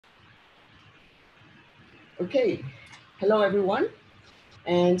Okay, hello everyone,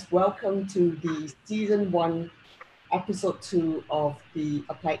 and welcome to the season one, episode two of the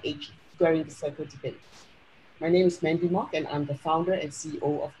Applied H Squaring the Circle debate. My name is Mandy Mock, and I'm the founder and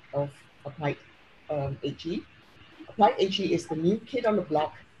CEO of Applied HE. Applied HE is the new kid on the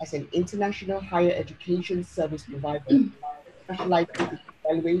block as an international higher education service provider specializing in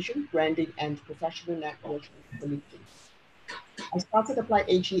evaluation, branding, and professional networking solutions. I started Applied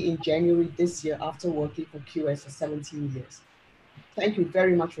HE in January this year after working for QS for 17 years. Thank you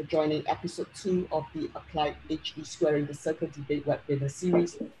very much for joining episode two of the Applied HE Squaring the Circle debate webinar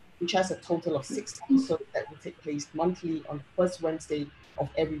series, which has a total of 6 episodes that will take place monthly on the first Wednesday of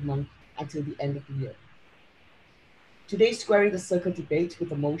every month until the end of the year. Today's Squaring the Circle debate with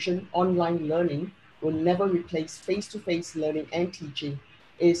the motion online learning will never replace face-to-face learning and teaching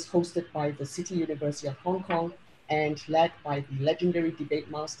is hosted by the City University of Hong Kong and led by the legendary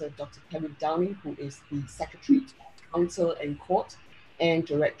debate master, Dr. Kevin Downey, who is the Secretary to Council and Court and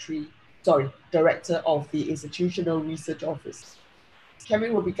Director of the Institutional Research Office.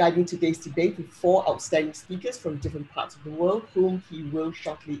 Kevin will be guiding today's debate with four outstanding speakers from different parts of the world, whom he will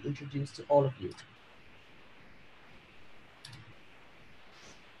shortly introduce to all of you.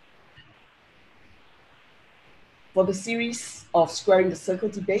 For the series of Squaring the Circle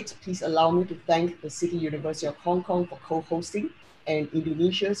debate, please allow me to thank the City University of Hong Kong for co-hosting and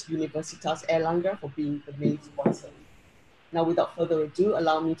Indonesia's Universitas Airlangga for being the main sponsor. Now, without further ado,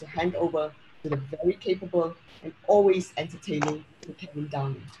 allow me to hand over to the very capable and always entertaining Kevin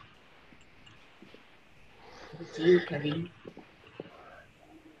Downey. Over to you, Kevin.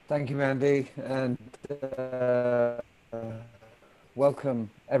 Thank you, Mandy, and welcome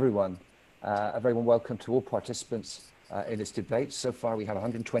everyone. A very warm welcome to all participants in this debate. So far we have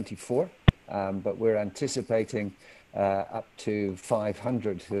 124, but we're anticipating up to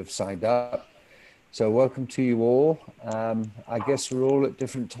 500 who have signed up. So welcome to you all. I guess we're all at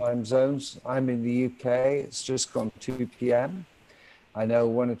different time zones. I'm in the UK, it's just gone 2 p.m. I know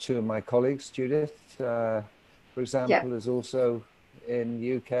one or two of my colleagues, Judith, for example, is also in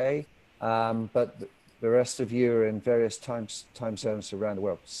the UK, but the rest of you are in various time zones around the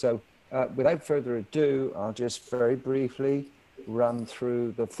world. So without further ado, I'll just very briefly run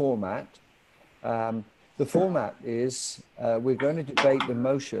through the format. The format is we're going to debate the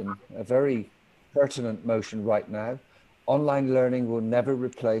motion, a very pertinent motion right now. Online learning will never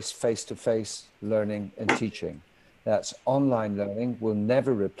replace face-to-face learning and teaching. That's online learning will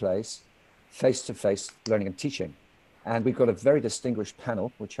never replace face-to-face learning and teaching. And we've got a very distinguished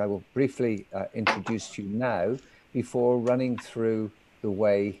panel, which I will briefly introduce to you now before running through the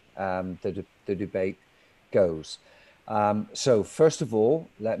way the debate goes. So first of all,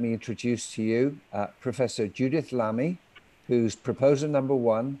 let me introduce to you Professor Judith Lamy, who's proposer number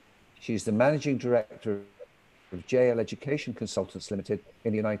one. She's the Managing Director of JL Education Consultants Limited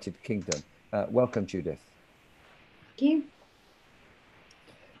in the United Kingdom. Welcome, Judith. Thank you.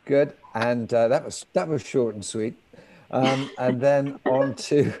 Good, and that was short and sweet. And then on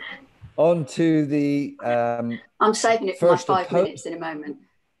to the I'm saving it for my 5 minutes in a moment.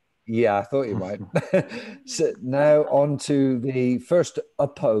 Yeah, I thought you might. So now on to the first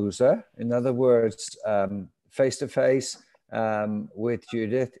opposer. In other words, face-to-face with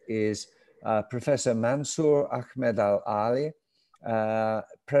Judith is Professor Mansour Ahmed Al-Ali,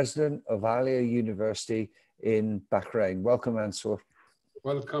 President of Alia University in Bahrain. Welcome, Mansour.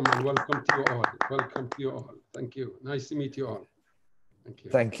 Welcome and welcome to you all. Welcome to you all. Thank you. Nice to meet you all. Thank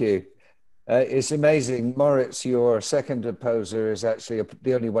you. Thank you. It's amazing, Moritz. Your second opposer is actually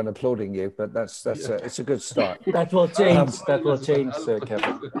the only one applauding you, but it's a good start. That will change. That will change,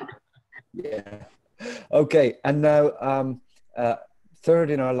 Kevin. Yeah. Okay, and now third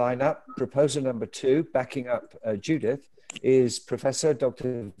in our lineup, proposer number two, backing up Judith, is Professor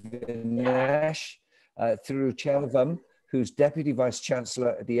Dr. Vinesh Thiruchelvam, who's Deputy Vice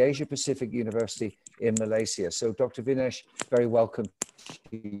Chancellor at the Asia Pacific University in Malaysia. So Dr. Vinesh, very welcome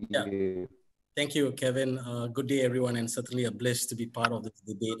to you. Thank you, Kevin. Good day, everyone, and certainly a bliss to be part of this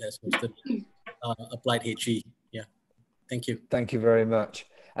debate as hosted Applied HE. Yeah, thank you. Thank you very much.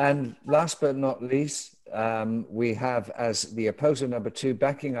 And last but not least, we have as the opposer number two,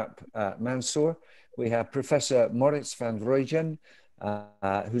 backing up Mansour, we have Professor Moritz van Rooijen,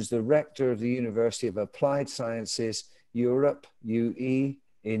 who's the Rector of the University of Applied Sciences, Europe, UE,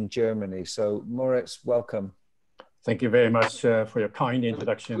 in Germany. So Moritz, welcome. Thank you very much for your kind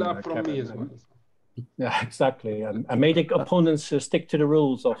introduction. Clap from me as well. Yeah, exactly. And may the opponents stick to the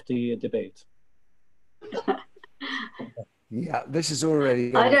rules of the debate. Yeah, this is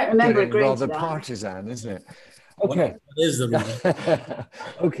already I don't remember agreeing rather to that. partisan, isn't it? Okay. What is the reason?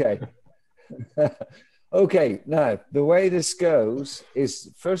 Okay. Okay, now the way this goes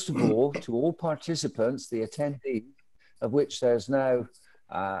is, first of all, to all participants, the attendees, of which there's now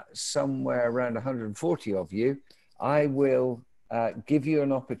somewhere around 140 of you, I will give you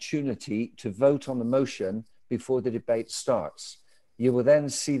an opportunity to vote on the motion before the debate starts. You will then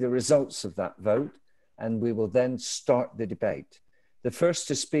see the results of that vote, and we will then start the debate. The first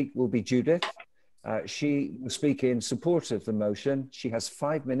to speak will be Judith. She will speak in support of the motion. She has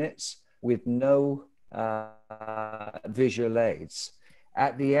 5 minutes with no visual aids.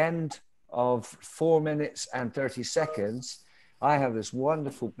 At the end of 4 minutes and 30 seconds, I have this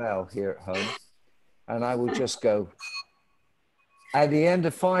wonderful bell here at home, and I will just go. At the end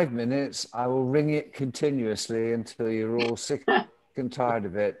of 5 minutes, I will ring it continuously until you're all sick and tired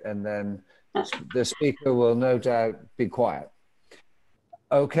of it, and then the speaker will no doubt be quiet.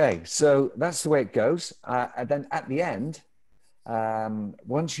 Okay, so that's the way it goes. And then at the end,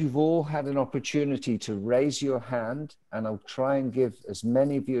 once you've all had an opportunity to raise your hand, and I'll try and give as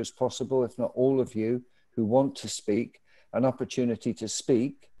many of you as possible, if not all of you who want to speak, an opportunity to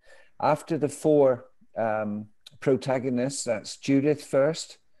speak. After the four protagonists, that's Judith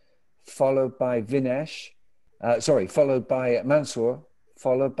first, followed by followed by Mansour,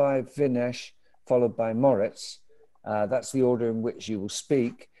 followed by Vinesh, followed by Moritz. That's the order in which you will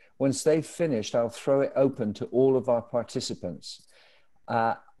speak. Once they've finished, I'll throw it open to all of our participants.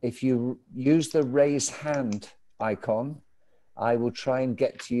 If you use the raise hand icon, I will try and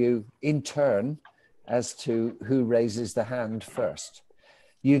get to you in turn as to who raises the hand first.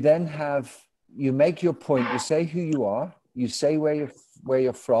 You then you make your point, you say who you are, you say where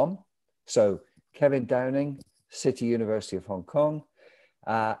you're from. So Kevin Downing, City University of Hong Kong,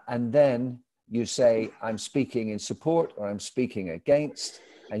 and then you say, I'm speaking in support or I'm speaking against,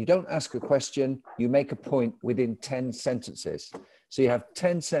 and you don't ask a question, you make a point within 10 sentences. So you have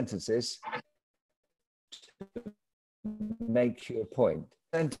 10 sentences to make your point.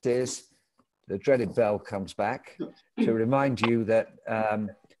 Sentence, the dreaded bell comes back to remind you that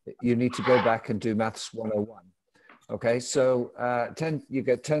you need to go back and do Maths 101. Okay, so you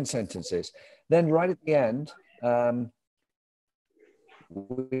get 10 sentences. Then right at the end,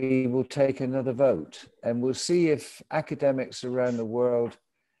 we will take another vote, and we'll see if academics around the world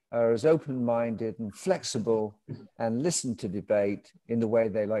are as open-minded and flexible and listen to debate in the way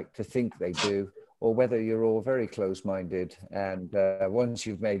they like to think they do, or whether you're all very close-minded and once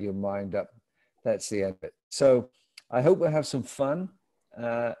you've made your mind up, that's the end of it. So I hope we'll have some fun.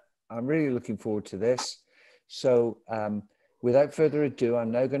 I'm really looking forward to this. So without further ado,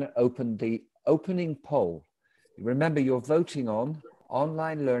 I'm now going to open the opening poll. Remember, you're voting on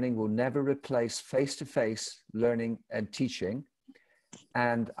online learning will never replace face-to-face learning and teaching.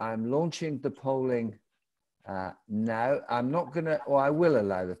 And I'm launching the polling now. I'm not going to, or I will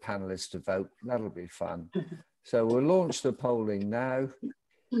allow the panelists to vote. That'll be fun. So we'll launch the polling now.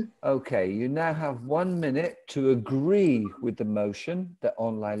 Okay, you now have 1 minute to agree with the motion that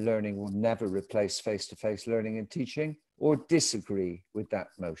online learning will never replace face-to-face learning and teaching, or disagree with that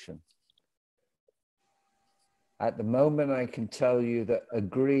motion. At the moment, I can tell you that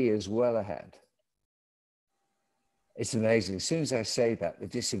agree is well ahead. It's amazing. As soon as I say that, the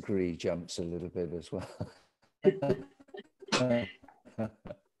disagree jumps a little bit as well.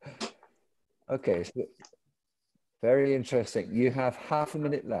 Okay, so very interesting. You have half a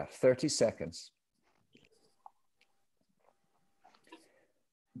minute left, 30 seconds.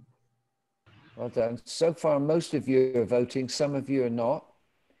 Well done. So far, most of you are voting. Some of you are not.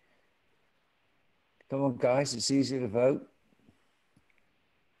 Come on, guys, it's easy to vote.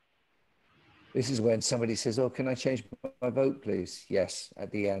 This is when somebody says, oh, can I change my vote, please? Yes,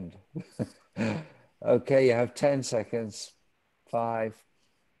 at the end. Okay, you have 10 seconds. 5,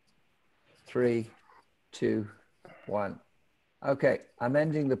 3, 2, 1. Okay, I'm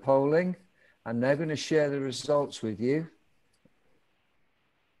ending the polling. I'm now going to share the results with you.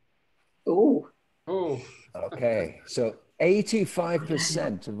 Oh. Oh. Okay, so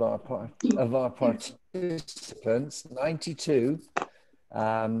 85% of our participants, 92,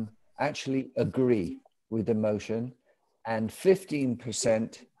 actually agree with the motion, and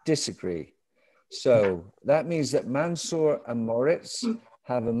 15% disagree. So that means that Mansour and Moritz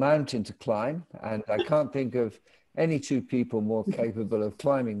have a mountain to climb, and I can't think of any two people more capable of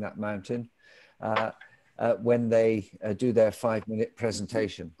climbing that mountain when they do their 5-minute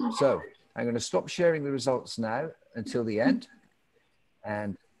presentation. So I'm going to stop sharing the results now until the end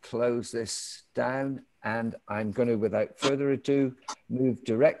and close this down. And I'm going to, without further ado, move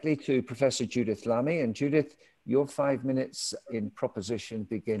directly to Professor Judith Lamy. And Judith, your 5 minutes in proposition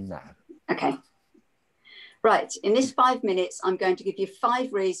begin now. Okay. Right, in this 5 minutes, I'm going to give you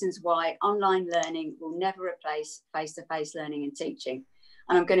 5 reasons why online learning will never replace face-to-face learning and teaching.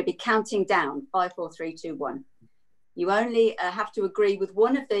 And I'm going to be counting down 5, 4, 3, 2, 1. You only have to agree with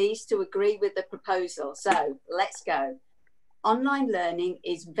one of these to agree with the proposal. So let's go. Online learning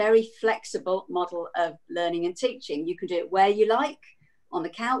is a very flexible model of learning and teaching. You can do it where you like, on the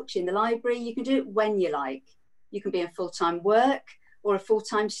couch, in the library. You can do it when you like. You can be in full-time work or a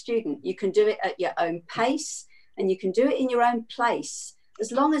full-time student. You can do it at your own pace and you can do it in your own place,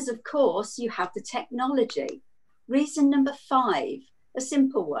 as long as, of course, you have the technology. Reason number 5, a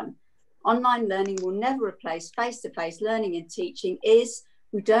simple one. Online learning will never replace face-to-face learning and teaching is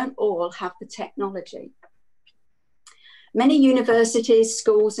we don't all have the technology. Many universities,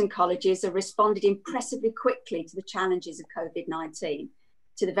 schools and colleges have responded impressively quickly to the challenges of COVID-19,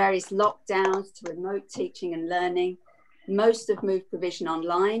 to the various lockdowns, to remote teaching and learning. Most have moved provision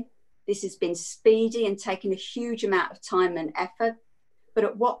online. This has been speedy and taken a huge amount of time and effort, but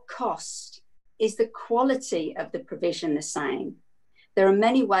at what cost? Is the quality of the provision the same? There are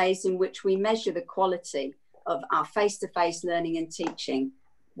many ways in which we measure the quality of our face-to-face learning and teaching,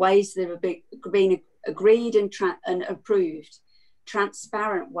 ways that have been agreed and approved,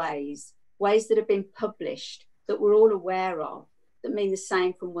 transparent ways, ways that have been published, that we're all aware of, that mean the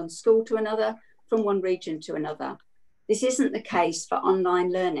same from one school to another, from one region to another. This isn't the case for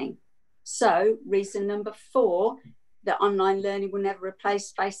online learning. So reason number 4, that online learning will never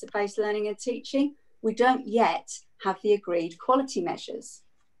replace face-to-face learning and teaching. We don't yet have the agreed quality measures.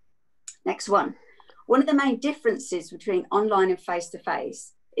 Next one. One of the main differences between online and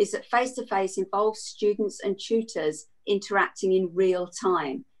face-to-face is that face-to-face involves students and tutors interacting in real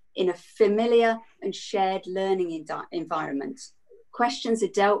time in a familiar and shared learning environment. Questions are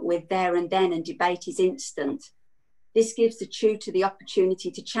dealt with there and then and debate is instant. This gives the tutor the opportunity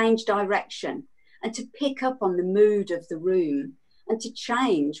to change direction and to pick up on the mood of the room and to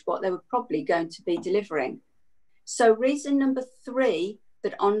change what they were probably going to be delivering. So reason number 3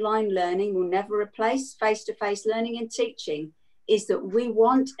 that online learning will never replace face-to-face learning and teaching is that we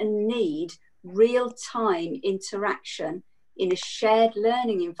want and need real-time interaction in a shared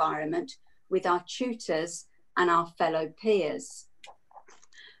learning environment with our tutors and our fellow peers.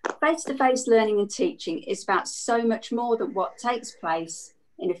 Face-to-face learning and teaching is about so much more than what takes place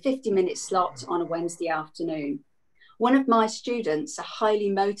in a 50-minute slot on a Wednesday afternoon. One of my students, a highly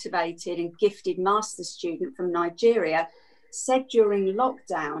motivated and gifted master's student from Nigeria, said during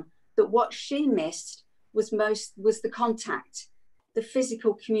lockdown that what she missed was the contact, the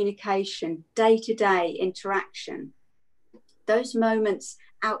physical communication, day-to-day interaction. Those moments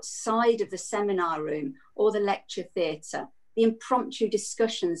outside of the seminar room or the lecture theatre, the impromptu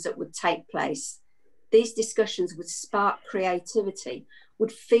discussions that would take place. These discussions would spark creativity,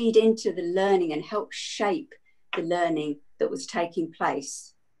 would feed into the learning and help shape the learning that was taking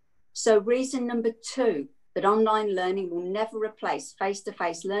place. So reason number 2, that online learning will never replace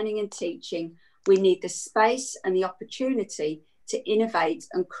face-to-face learning and teaching. We need the space and the opportunity to innovate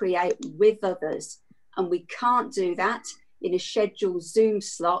and create with others. And we can't do that in a scheduled Zoom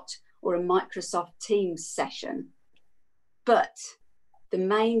slot or a Microsoft Teams session. But the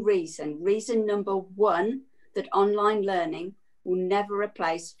main reason number 1, that online learning will never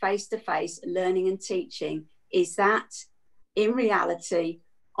replace face-to-face learning and teaching is that in reality,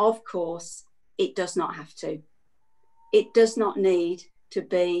 of course, it does not have to. It does not need to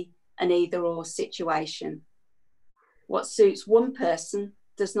be an either-or situation. What suits one person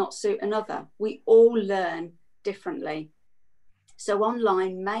does not suit another. We all learn differently. So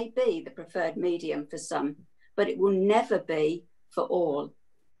online may be the preferred medium for some, but it will never be for all.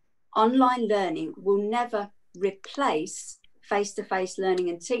 Online learning will never replace face-to-face learning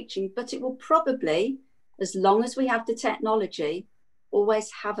and teaching, but it will probably, as long as we have the technology,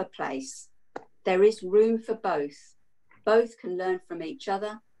 always have a place. There is room for both. Both can learn from each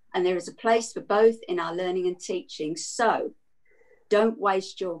other, and there is a place for both in our learning and teaching. So don't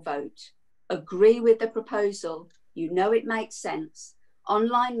waste your vote. Agree with the proposal. You know it makes sense.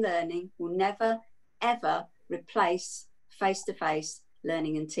 Online learning will never, ever replace face-to-face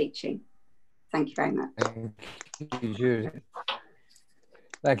learning and teaching. Thank you very much. Thank you, Judith.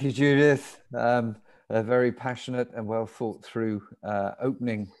 Thank you, Judith. A very passionate and well thought through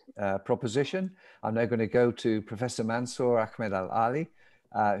opening proposition. I'm now going to go to Professor Mansour Ahmed Al-Ali,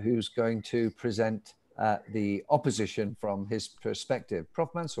 who's going to present the opposition from his perspective. Prof.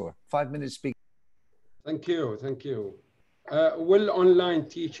 Mansour, 5 minutes speaking. Thank you, thank you. Will online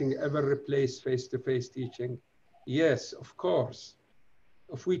teaching ever replace face-to-face teaching? Yes, of course.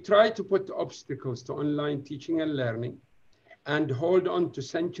 If we try to put obstacles to online teaching and learning and hold on to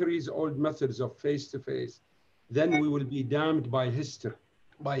centuries-old methods of face-to-face then we will be damned by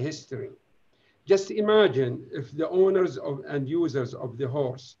history. Just imagine if the owners and users of the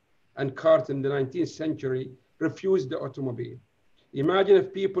horse and cart in the 19th century refused the automobile. Imagine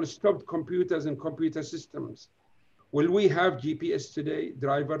if people stopped computers and computer systems. Will we have GPS today,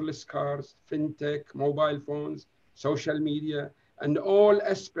 driverless cars, fintech, mobile phones, social media, and all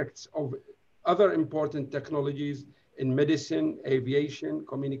aspects of other important technologies in medicine, aviation,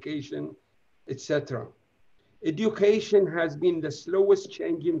 communication, etc.? Education has been the slowest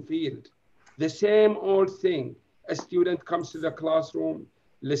changing field. The same old thing. A student comes to the classroom,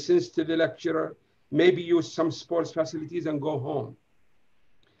 listens to the lecturer, maybe use some sports facilities and go home.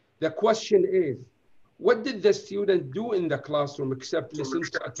 The question is, what did the student do in the classroom except listen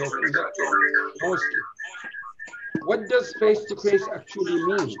to a talking lecture? Mostly. What does face-to-face actually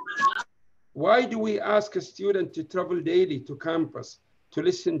mean? Why do we ask a student to travel daily to campus to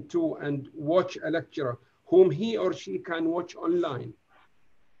listen to and watch a lecturer whom he or she can watch online?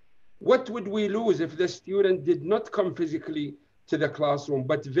 What would we lose if the student did not come physically to the classroom,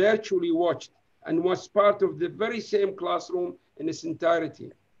 but virtually watched and was part of the very same classroom in its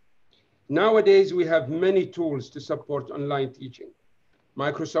entirety? Nowadays, we have many tools to support online teaching.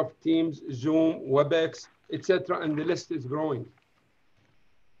 Microsoft Teams, Zoom, WebEx, etc., and the list is growing.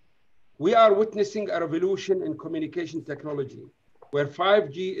 We are witnessing a revolution in communication technology, where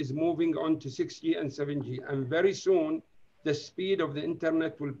 5G is moving on to 6G and 7G, and very soon, the speed of the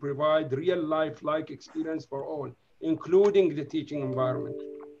internet will provide real life-like experience for all, including the teaching environment.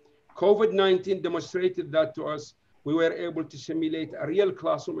 COVID-19 demonstrated that to us. We were able to simulate a real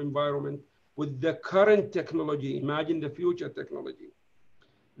classroom environment with the current technology. Imagine the future technology.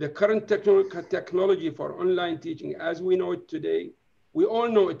 The current technology for online teaching, as we know it today, we all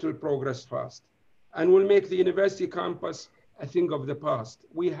know it will progress fast and will make the university campus a thing of the past.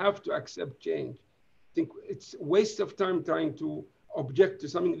 We have to accept change. I think it's a waste of time trying to object to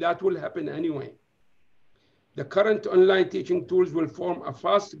something that will happen anyway. The current online teaching tools will form a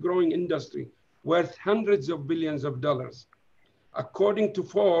fast-growing industry worth hundreds of billions of dollars. According to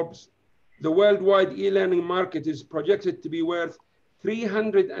Forbes, the worldwide e-learning market is projected to be worth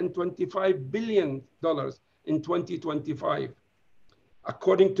 $325 billion in 2025.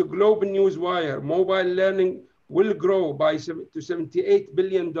 According to Global Newswire, mobile learning will grow to $78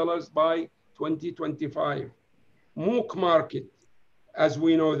 billion by 2025. MOOC market, as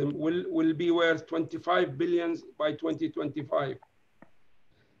we know them, will be worth $25 billion by 2025.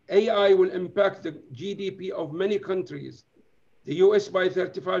 AI will impact the GDP of many countries, the US by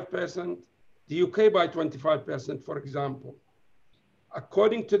 35%, the UK by 25%, for example.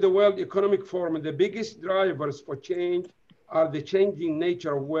 According to the World Economic Forum, the biggest drivers for change are the changing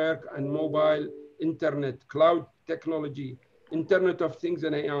nature of work and mobile, internet, cloud technology, Internet of Things,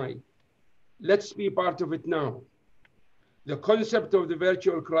 and AI. Let's be part of it now. The concept of the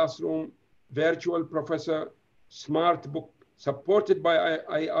virtual classroom, virtual professor, smart book, supported by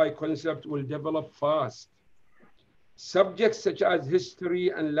AI concept will develop fast. Subjects such as history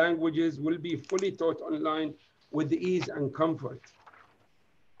and languages will be fully taught online with ease and comfort.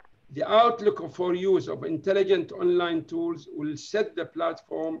 The outlook for use of intelligent online tools will set the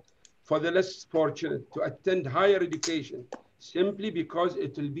platform for the less fortunate to attend higher education simply because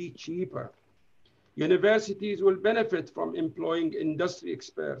it will be cheaper. Universities will benefit from employing industry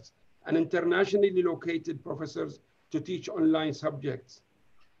experts and internationally located professors to teach online subjects.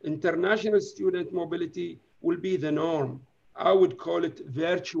 International student mobility will be the norm. I would call it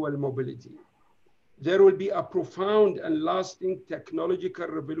virtual mobility. There will be a profound and lasting technological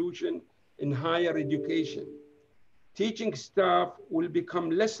revolution in higher education. Teaching staff will become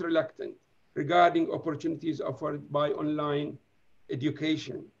less reluctant regarding opportunities offered by online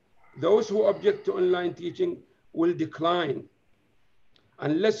education. Those who object to online teaching will decline.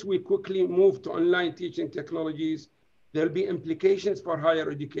 Unless we quickly move to online teaching technologies, there'll be implications for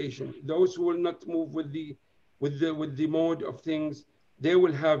higher education. Those who will not move with the mode of things, they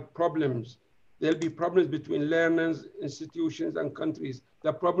will have problems. There'll be problems between learners, institutions, and countries.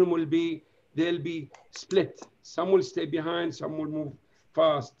 The problem will be they'll be split. Some will stay behind, some will move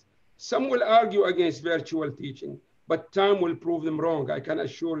fast. Some will argue against virtual teaching, but time will prove them wrong, I can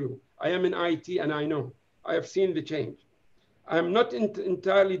assure you. I am in IT and I know. I have seen the change. I am not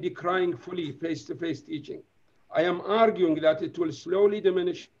entirely decrying fully face-to-face teaching. I am arguing that it will slowly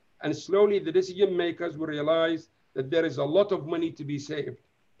diminish, and slowly the decision makers will realize that there is a lot of money to be saved.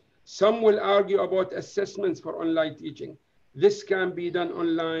 Some will argue about assessments for online teaching. This can be done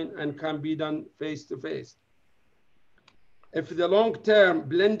online and can be done face-to-face. If the long-term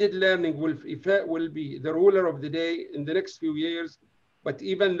blended learning will be the ruler of the day in the next few years, but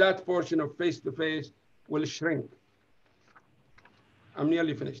even that portion of face-to-face will shrink. I'm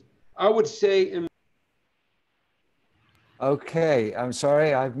nearly finished. I would say Okay, I'm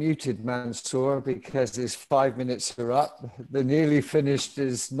sorry, I've muted Mansoor because his 5 minutes are up. The nearly finished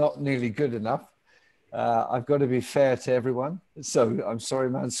is not nearly good enough. I've got to be fair to everyone. So I'm sorry,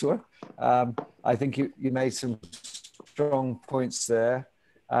 Mansoor. I think you made some strong points there.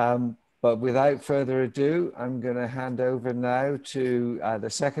 But without further ado, I'm going to hand over now to the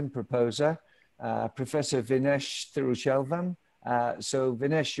second proposer, Professor Vinesh Thirushelvam. So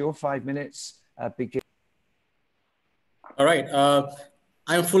Vinesh, your 5 minutes begin. All right.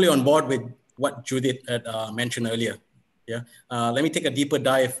 I'm fully on board with what Judith had mentioned earlier. Yeah. Let me take a deeper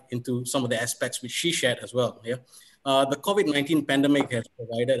dive into some of the aspects which she shared as well. Yeah. The COVID-19 pandemic has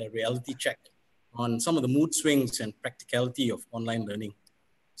provided a reality check on some of the mood swings and practicality of online learning.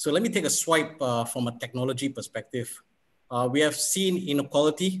 So let me take a swipe from a technology perspective. We have seen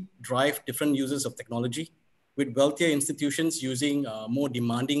inequality drive different uses of technology, with wealthier institutions using more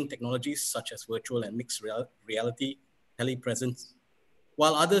demanding technologies such as virtual and mixed reality, telepresence,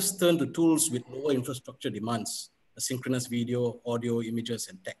 while others turn to tools with lower infrastructure demands, asynchronous video, audio, images,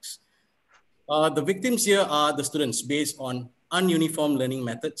 and text. The victims here are the students based on ununiform learning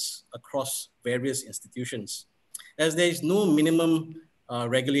methods across various institutions, as there is no minimum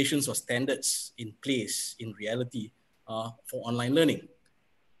regulations or standards in place in reality for online learning.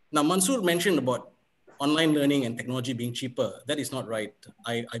 Now, Mansoor mentioned about online learning and technology being cheaper. That is not right,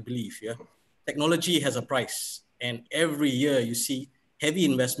 I believe. Yeah, technology has a price, and every year you see heavy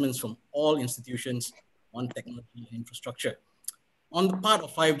investments from all institutions on technology and infrastructure. On the part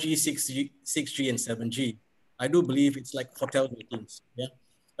of 5G, 6G, and 7G, I do believe it's like hotel ratings. Yeah,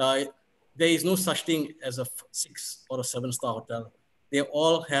 there is no such thing as a 6 or a 7-star hotel. They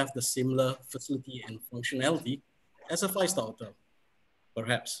all have the similar facility and functionality as a 5-star hotel.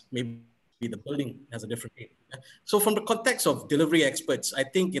 Perhaps, maybe the building has a different name. So from the context of delivery experts, I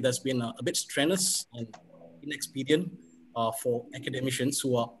think it has been a bit strenuous and inexpedient for academicians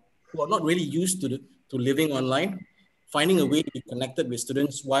who are not really used to living online, finding a way to be connected with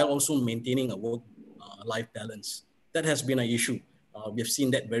students while also maintaining a work-life balance. That has been an issue. We have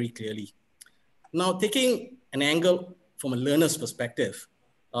seen that very clearly. Now, taking an angle from a learner's perspective,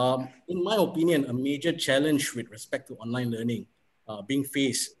 in my opinion, a major challenge with respect to online learning being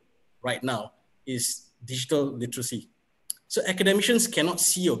faced right now is digital literacy. So academicians cannot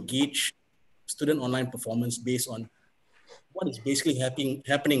see or gauge student online performance based on what is basically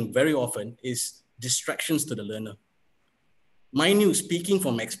happening very often is distractions to the learner. Mind you, speaking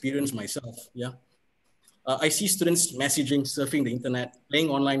from experience myself, yeah, I see students messaging, surfing the internet, playing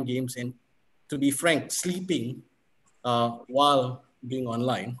online games, and to be frank, sleeping while being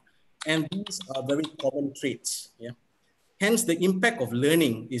online. And these are very common traits. Yeah. Hence, the impact of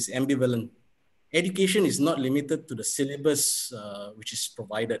learning is ambivalent. Education is not limited to the syllabus which is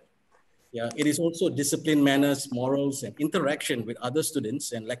provided. Yeah, it is also discipline, manners, morals, and interaction with other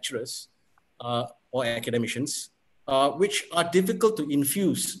students and lecturers or academicians, which are difficult to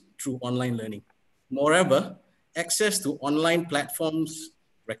infuse through online learning. Moreover, access to online platforms,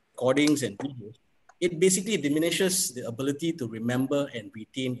 recordings, and videos, it basically diminishes the ability to remember and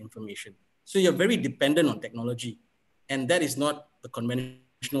retain information. So you're very dependent on technology, and that is not the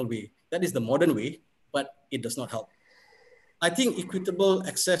conventional way. That is the modern way, but it does not help. I think equitable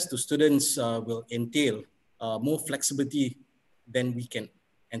access to students will entail more flexibility than we can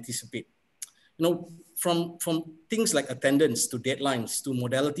anticipate. You know, from things like attendance to deadlines to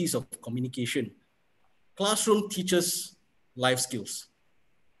modalities of communication, classroom teaches life skills,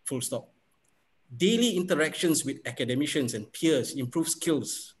 full stop. Daily interactions with academicians and peers improve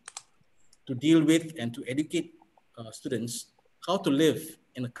skills to deal with and to educate students how to live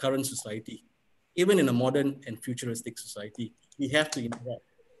in a current society. Even in a modern and futuristic society, we have to interact.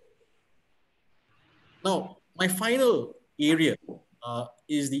 Now, my final area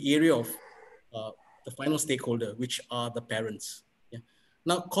is the area of the final stakeholder, which are the parents. Yeah.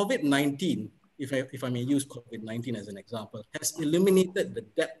 Now, COVID-19, if I may use COVID-19 as an example, has illuminated the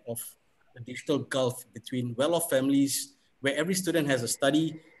depth of the digital gulf between well-off families, where every student has a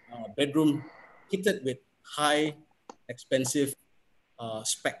study bedroom kitted with high, expensive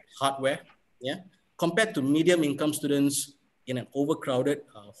spec hardware, yeah, compared to medium income students in an overcrowded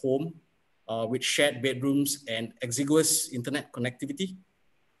home with shared bedrooms and exiguous internet connectivity.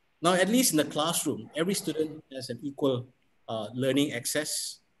 Now, at least in the classroom, every student has an equal learning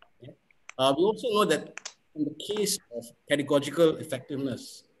access. Yeah. We also know that in the case of pedagogical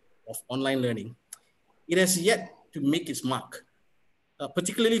effectiveness of online learning, it has yet to make its mark,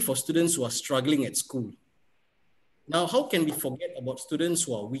 particularly for students who are struggling at school. Now, how can we forget about students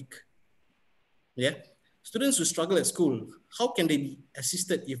who are weak? Yeah. Students who struggle at school, how can they be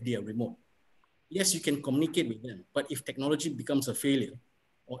assisted if they are remote? Yes, you can communicate with them, but if technology becomes a failure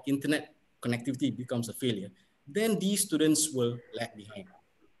or internet connectivity becomes a failure, then these students will lag behind.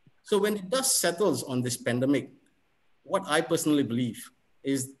 So when the dust settles on this pandemic, what I personally believe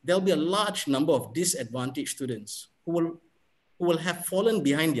is there'll be a large number of disadvantaged students who will have fallen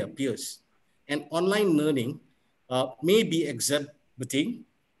behind their peers. And online learning may be exacerbating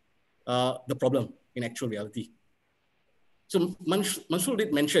the problem in actual reality. So Mansur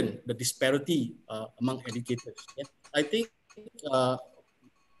did mention the disparity among educators. Yeah? I think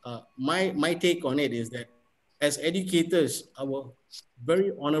my take on it is that as educators, our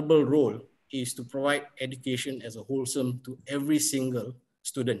very honorable role is to provide education as a wholesome to every single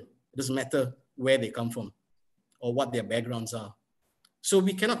student. It doesn't matter where they come from or what their backgrounds are. So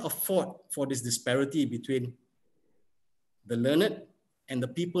we cannot afford for this disparity between the learned and the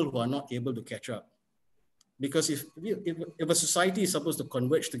people who are not able to catch up. Because if a society is supposed to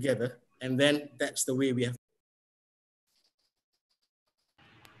converge together, and then that's the way we have.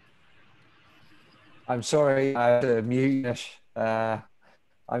 I'm sorry, I have to mute.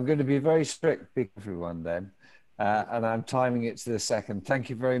 I'm going to be very strict with everyone then, and I'm timing it to the second. Thank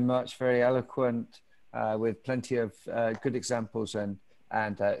you very much, very eloquent, with plenty of good examples and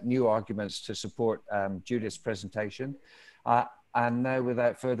new arguments to support Judith's presentation. And now,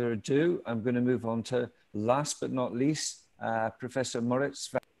 without further ado, I'm going to move on to, last but not least, Professor Moritz.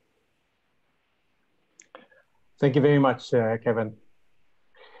 Thank you very much, Kevin.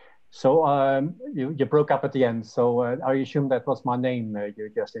 So you broke up at the end, so I assume that was my name you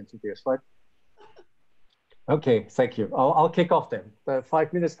just introduced, right? Okay, thank you. I'll kick off then. The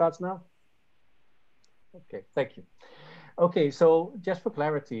 5 minutes starts now? Okay, thank you. Okay, so just for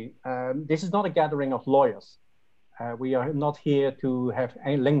clarity, this is not a gathering of lawyers. We are not here to have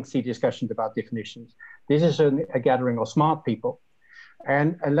a lengthy discussions about definitions. This is a gathering of smart people.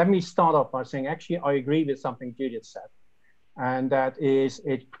 And let me start off by saying, actually, I agree with something Judith said. And that is,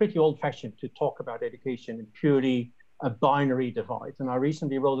 it's pretty old-fashioned to talk about education in purely a binary divide. And I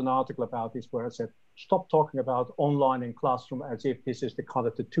recently wrote an article about this where I said, stop talking about online and classroom as if this is the kind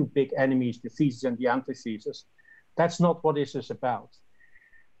of the two big enemies, the thesis and the antithesis. That's not what this is about.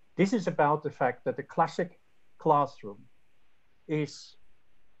 This is about the fact that the classic classroom is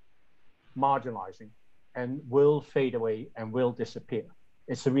marginalizing and will fade away and will disappear.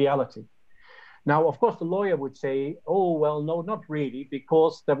 It's a reality. Now, of course, the lawyer would say, oh, well, no, not really,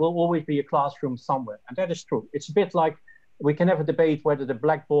 because there will always be a classroom somewhere. And that is true. It's a bit like we can have a debate whether the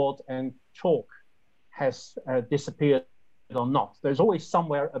blackboard and chalk has disappeared or not. There's always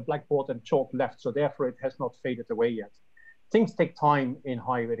somewhere a blackboard and chalk left, so therefore it has not faded away yet. Things take time in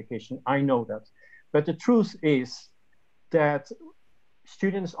higher education, I know that. But the truth is that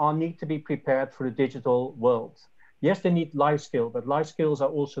students need to be prepared for the digital world. Yes, they need life skills, but life skills are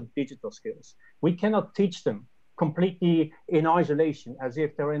also digital skills. We cannot teach them completely in isolation, as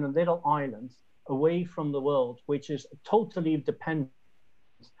if they're in a little island away from the world, which is totally dependent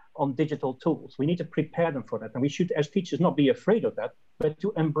on digital tools. We need to prepare them for that. And we should, as teachers, not be afraid of that, but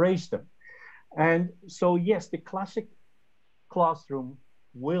to embrace them. And so, yes, the classic classroom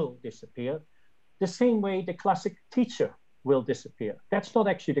will disappear, the same way the classic teacher will disappear. That's not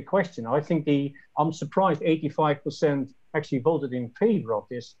actually the question. I think I'm surprised 85% actually voted in favor of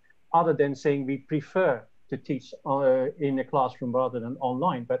this, other than saying we prefer to teach in a classroom rather than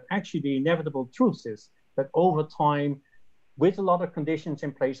online. But actually the inevitable truth is that over time, with a lot of conditions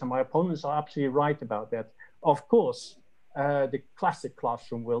in place, and my opponents are absolutely right about that, of course, the classic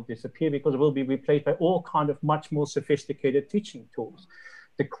classroom will disappear because it will be replaced by all kind of much more sophisticated teaching tools.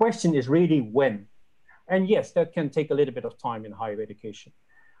 The question is really when. And yes, that can take a little bit of time in higher education.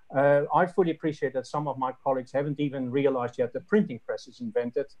 I fully appreciate that some of my colleagues haven't even realized yet the printing press is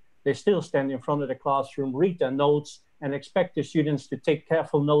invented. They still stand in front of the classroom, read their notes, and expect the students to take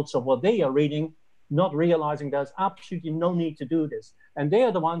careful notes of what they are reading, not realizing there's absolutely no need to do this. And they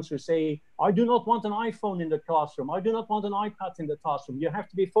are the ones who say, I do not want an iPhone in the classroom. I do not want an iPad in the classroom. You have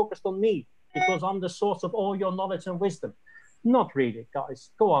to be focused on me because I'm the source of all your knowledge and wisdom. Not really,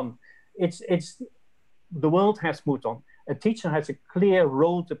 guys. Go on. The world has moved on. A teacher has a clear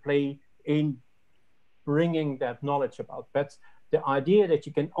role to play in bringing that knowledge about. But the idea that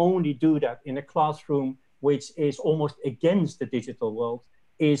you can only do that in a classroom which is almost against the digital world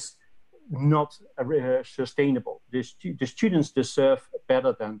is not sustainable. The students deserve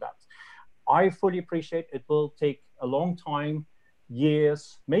better than that. I fully appreciate it will take a long time,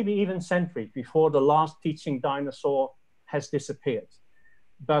 years, maybe even centuries before the last teaching dinosaur has disappeared.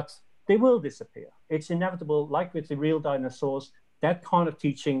 But they will disappear. It's inevitable, like with the real dinosaurs, that kind of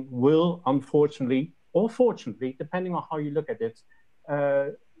teaching will unfortunately or fortunately, depending on how you look at it,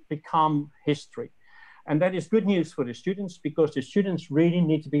 become history. And that is good news for the students, because the students really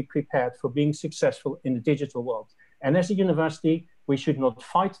need to be prepared for being successful in the digital world. And as a university, we should not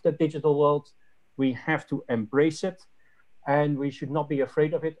fight the digital world. We have to embrace it, and we should not be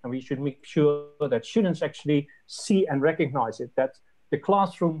afraid of it. And we should make sure that students actually see and recognize it, that the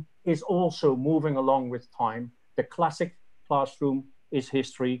classroom is also moving along with time. The classic classroom is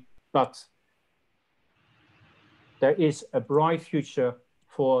history, but there is a bright future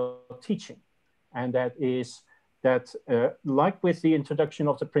for teaching. And that is that, like with the introduction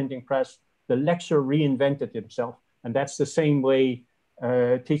of the printing press, the lecturer reinvented himself. And that's the same way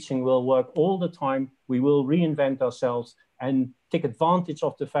teaching will work all the time. We will reinvent ourselves and take advantage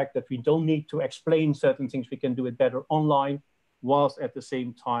of the fact that we don't need to explain certain things. We can do it better online, whilst at the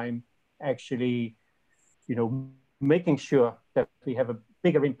same time actually, making sure that we have a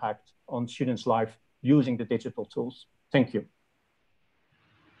bigger impact on students' life using the digital tools. Thank you.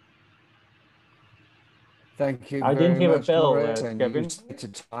 Thank you. I didn't hear much, a bell, Maurice, Kevin. You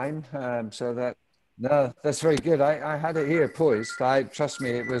stated time, so that no, that's very good. I had it here poised. Trust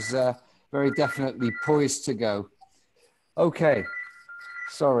me, it was very definitely poised to go. Okay.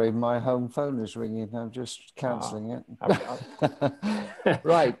 Sorry, my home phone is ringing. I'm just cancelling it.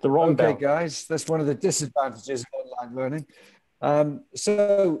 Right. The wrong okay, bell. guys. That's one of the disadvantages of online learning.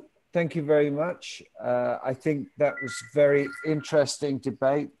 So thank you very much. I think that was very interesting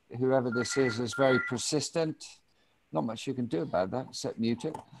debate. Whoever this is very persistent. Not much you can do about that except mute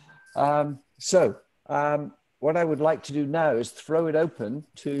it. What I would like to do now is throw it open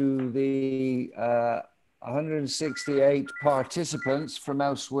to the 168 participants from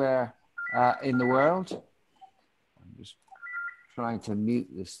elsewhere in the world. I'm just trying to mute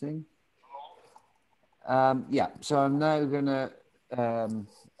this thing. Yeah, so I'm now going to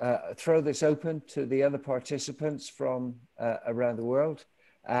throw this open to the other participants from around the world.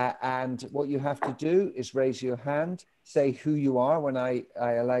 And what you have to do is raise your hand, say who you are when I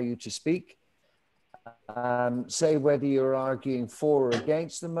allow you to speak, say whether you're arguing for or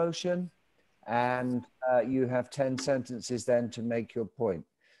against the motion, and you have 10 sentences then to make your point.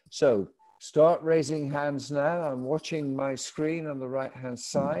 So start raising hands now. I'm watching my screen on the right-hand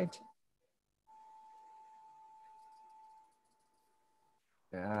side.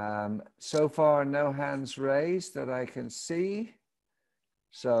 So far, no hands raised that I can see.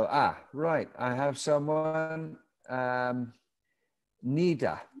 So, right, I have someone, Nida.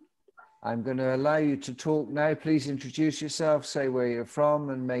 I'm going to allow you to talk now. Please introduce yourself, say where you're from,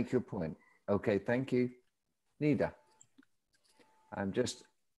 and make your point. Okay, thank you. Nida. I'm just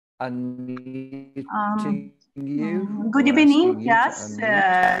unmuting you. Good evening, yes.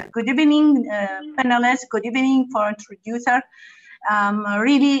 Good evening, panelists. Good evening for introducer.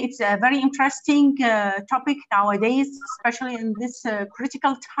 Really, it's a very interesting topic nowadays, especially in this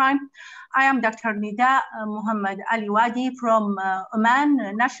critical time. I am Dr. Nida Muhammad Ali Wadi from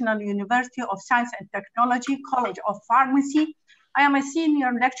Oman National University of Science and Technology, College of Pharmacy. I am a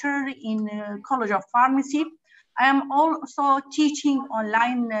senior lecturer in College of Pharmacy. I am also teaching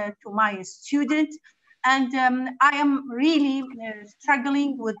online to my students. And I am really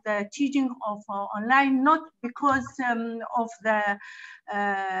struggling with the teaching of online, not because of the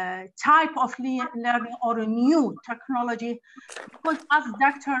type of learning or a new technology, because as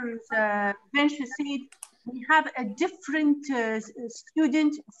Dr. Bench said, we have a different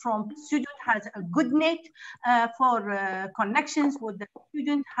student has a good net for connections with the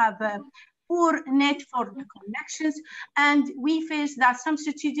student, have a poor net for the connections, and we face that some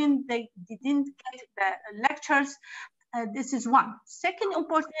students, they didn't get the lectures. This is one. Second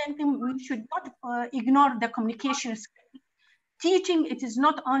important thing, we should not ignore the communication skills. Teaching, it is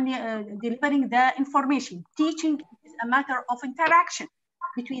not only delivering the information. Teaching is a matter of interaction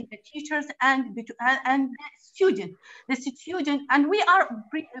between the teachers and the student. The student, and we are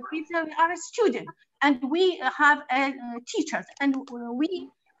a student, and we have teachers, and we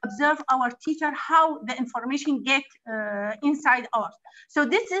observe our teacher how the information get inside ours. So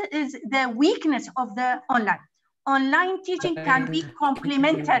this is the weakness of the online. Online teaching can be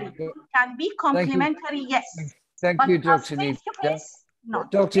complementary. Can be complementary, yes. Thank you, Dr. Nida. No.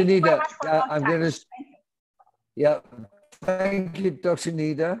 Dr. Nida, I'm going to. Yeah, thank you, Dr.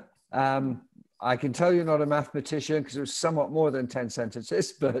 Nida. I can tell you're not a mathematician because it was somewhat more than 10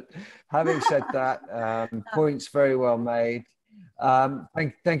 sentences, but having said that, points very well made.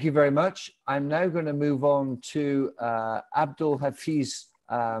 Thank you very much. I'm now going to move on to Abdul Hafiz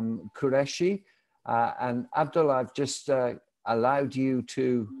Qureshi. And Abdul, I've just allowed you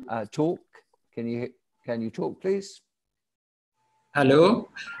to talk. Can you talk, please? Hello.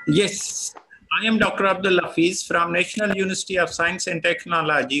 Yes. I am Dr. Abdul Hafiz from National University of Science and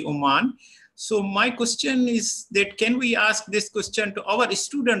Technology, Oman. So my question is that can we ask this question to our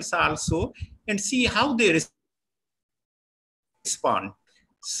students also and see how they respond?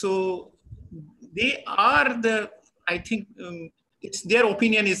 So they are I think it's their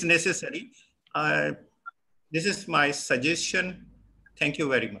opinion is necessary. This is my suggestion. Thank you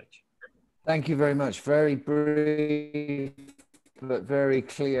very much. Thank you very much. Very brief, but very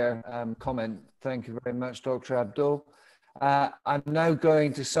clear comment. Thank you very much, Dr. Abdul. I'm now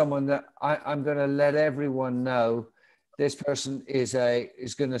going to someone that I'm going to let everyone know this person is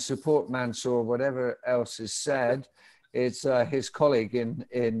going to support Mansour, whatever else is said. It's his colleague in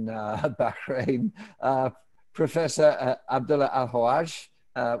Bahrain, Professor Abdullah Al-Hawaj.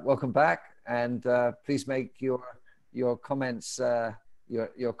 Welcome back, and please make your comments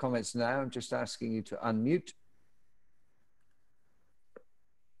your comments now. I'm just asking you to unmute.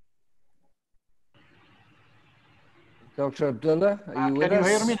 Dr. Abdullah, are you with us?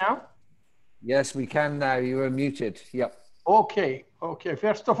 Can you hear me now? Yes, we can now. You are muted. Yep. Okay.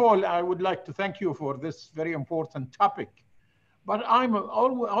 First of all, I would like to thank you for this very important topic. But I'm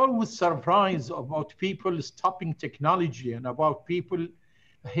always surprised about people stopping technology and about people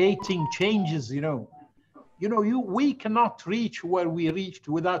hating changes, we cannot reach where we reached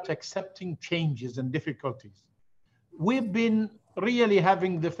without accepting changes and difficulties. We've been really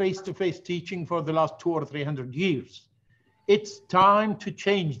having the face-to-face teaching for the last 200 or 300 years. It's time to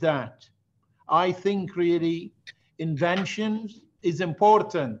change that. I think really inventions is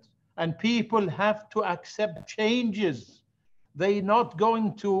important and people have to accept changes. They're not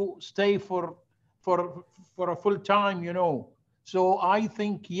going to stay for a full time, So I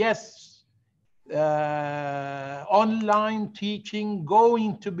think, yes, online teaching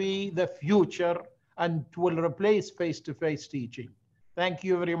going to be the future and will replace face-to-face teaching. Thank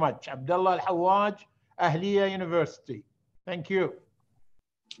you very much. Abdullah Al-Hawaj, Ahliya University. Thank you.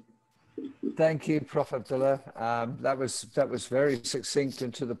 Thank you, Prof. Abdullah. That was very succinct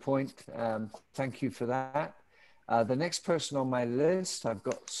and to the point. Thank you for that. The next person on my list, I've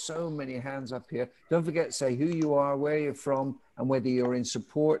got so many hands up here. Don't forget to say who you are, where you're from, and whether you're in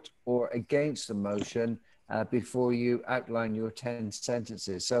support or against the motion before you outline your 10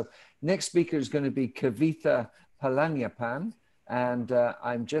 sentences. So next speaker is going to be Kavitha Palaniappan, and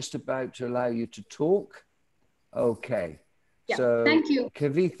I'm just about to allow you to talk. Okay. Yeah, so thank you.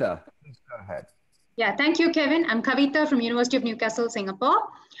 Kavitha, please go ahead. Yeah, thank you, Kevin. I'm Kavitha from University of Newcastle, Singapore.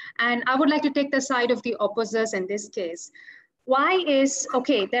 And I would like to take the side of the opposers in this case. Why is,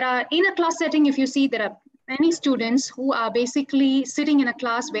 okay, there are, in a class setting, if you see, there are many students who are basically sitting in a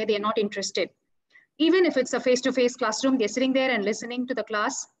class where they're not interested. Even if it's a face-to-face classroom, they're sitting there and listening to the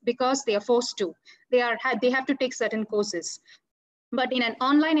class because they are forced to. They have to take certain courses. But in an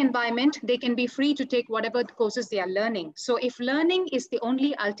online environment, they can be free to take whatever courses they are learning. So if learning is the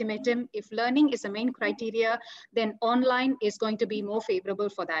only ultimatum, if learning is the main criteria, then online is going to be more favorable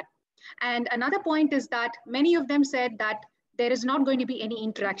for that. And another point is that many of them said that there is not going to be any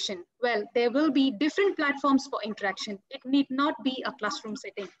interaction. Well, there will be different platforms for interaction. It need not be a classroom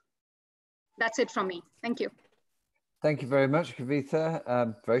setting. That's it from me. Thank you. Thank you very much,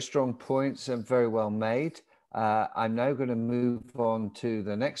 Kavitha. Very strong points and very well made. I'm now going to move on to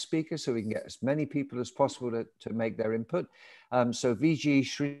the next speaker so we can get as many people as possible to make their input. So VG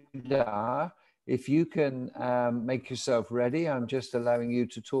Sridhar, if you can make yourself ready, I'm just allowing you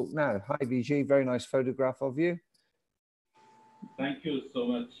to talk now. Hi VG, very nice photograph of you. Thank you so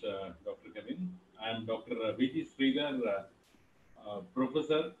much, Dr. Kevin. I'm Dr. VG Sridhar,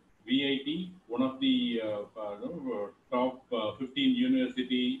 Professor, VIT, one of the top 15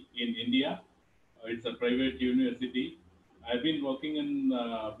 university in India. It's a private university. I've been working in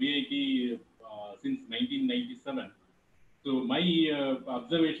VIT since 1997. So my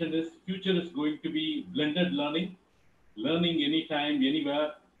observation is future is going to be blended learning. Learning anytime,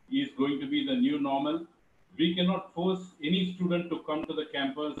 anywhere is going to be the new normal. We cannot force any student to come to the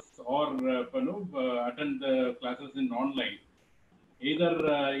campus or attend the classes in online.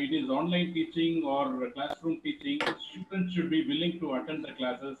 Either it is online teaching or classroom teaching, students should be willing to attend the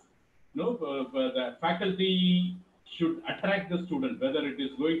classes. The faculty should attract the student, whether it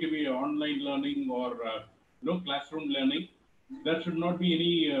is going to be online learning or classroom learning. There should not be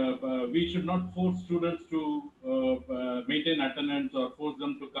any, we should not force students to maintain attendance or force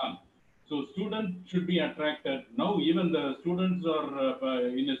them to come. So students should be attracted. Now even the students are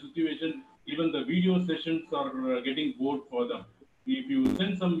in a situation, even the video sessions are getting bored for them. If you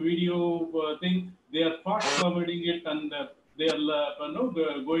send some video thing, they are fast forwarding it and they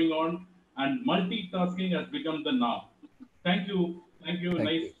are going on, and multitasking has become the norm. Thank you. Thank you.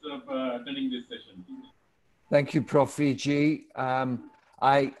 Nice attending this session. Thank you, Prof. VG.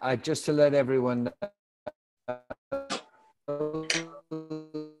 I just to let everyone know,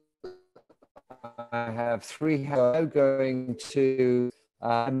 I have three going to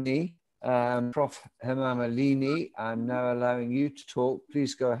me, Prof. Hemamalini. I'm now allowing you to talk.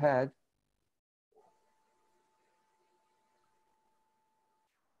 Please go ahead.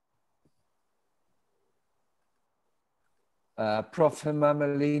 Prof.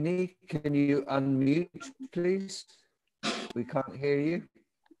 Hemamalini, can you unmute, please? We can't hear you.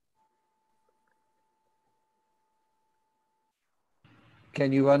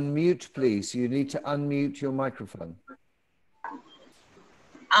 Can you unmute, please? You need to unmute your microphone.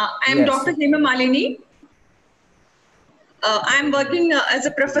 I'm Yes. Dr. Hemamalini. I'm working as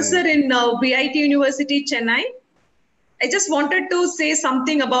a professor in VIT University, Chennai. I just wanted to say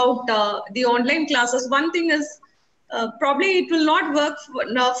something about the online classes. One thing is, probably it will not work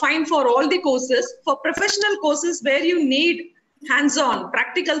fine for all the courses. For professional courses where you need hands-on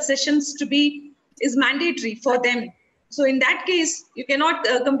practical sessions to be is mandatory for them. So in that case, you cannot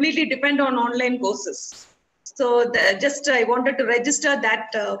completely depend on online courses. So I wanted to register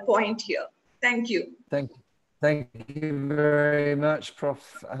that point here. Thank you. Thank you very much,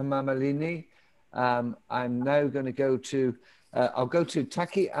 Prof. Hemamalini. I'm now going to go to, I'll go to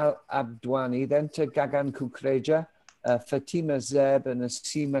Taki Abdwani, then to Gagan Kukreja, Fatima Zeb, and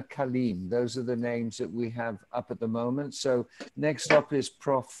Asima Kalim. Those are the names that we have up at the moment. So next up is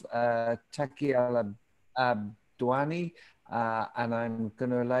Prof. Taki Abdwani, and I'm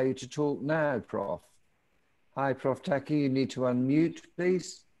going to allow you to talk now, Prof. Hi, Prof. Taki, you need to unmute,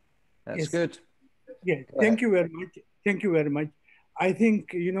 please. That's yes. Good. Yeah, thank you very much. Thank you very much. I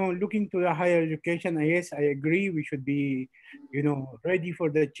think, looking to the higher education, yes, I agree. We should be, ready for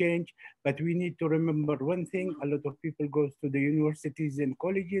the change, but we need to remember one thing. A lot of people go to the universities and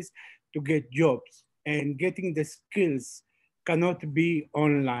colleges to get jobs, and getting the skills cannot be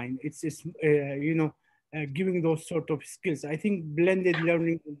online. It's giving those sort of skills. I think blended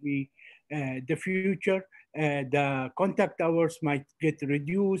learning will be the future. The contact hours might get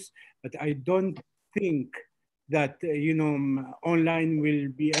reduced, but I don't think that online will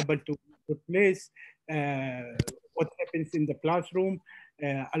be able to replace what happens in the classroom.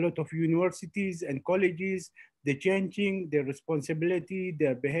 A lot of universities and colleges, they're changing their responsibility,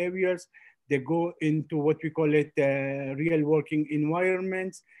 their behaviors. They go into what we call it real working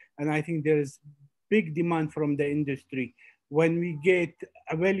environments. And I think there's big demand from the industry. When we get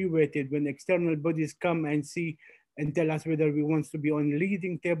evaluated, when external bodies come and see and tell us whether we want to be on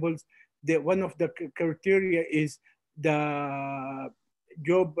leading tables, one of the criteria is the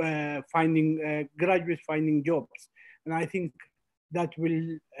job finding, graduates finding jobs. And I think that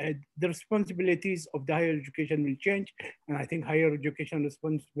will, the responsibilities of the higher education will change. And I think higher education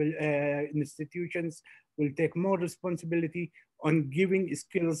responsible institutions will take more responsibility on giving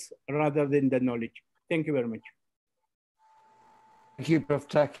skills rather than the knowledge. Thank you very much. Thank you, Prof.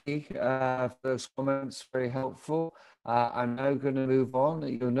 Taki, for those comments, very helpful. I'm now going to move on.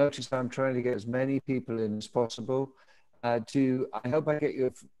 You'll notice I'm trying to get as many people in as possible. I hope I get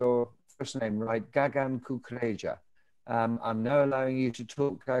your first name right, Gagan Kukreja. I'm now allowing you to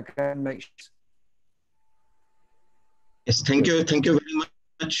talk, Gagan. Yes, thank you very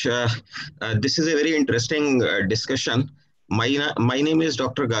much. This is a very interesting discussion. My name is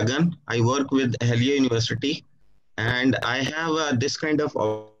Dr. Gagan. I work with Ahlia University. And I have this kind of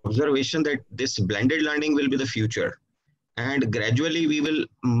observation that this blended learning will be the future. And gradually we will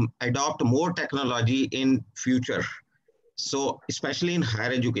adopt more technology in future. So especially in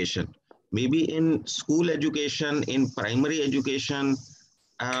higher education, maybe in school education, in primary education,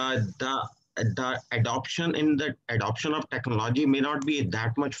 the adoption of technology may not be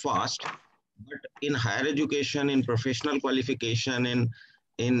that much fast, but in higher education, in professional qualification,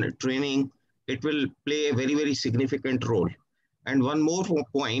 in training, it will play a very, very significant role. And one more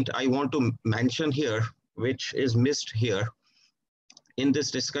point I want to mention here, which is missed here in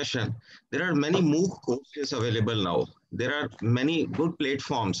this discussion, there are many MOOC courses available now. There are many good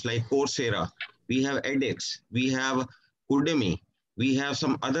platforms like Coursera, we have edX, we have Udemy, we have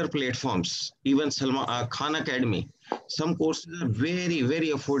some other platforms, even Khan Academy. Some courses are very, very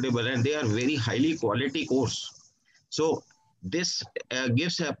affordable and they are very highly quality course. So this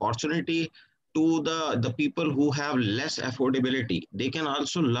gives an opportunity to the people who have less affordability. They can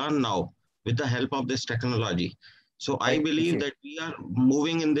also learn now with the help of this technology. So I believe that we are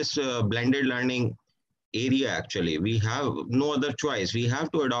moving in this blended learning area actually. We have no other choice. We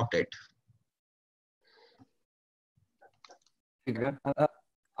have to adopt it.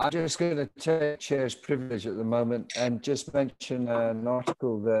 I'm just going to take chair's privilege at the moment and just mention an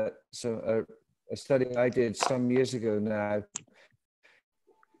article that a study I did some years ago now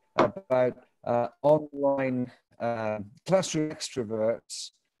about online classroom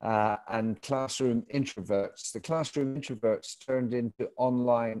extroverts and classroom introverts. The classroom introverts turned into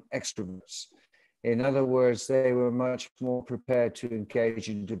online extroverts. In other words, they were much more prepared to engage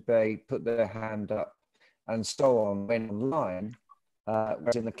in debate, put their hand up, and so on when online.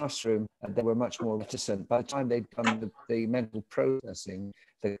 Whereas in the classroom, they were much more reticent. By the time they'd done the mental processing,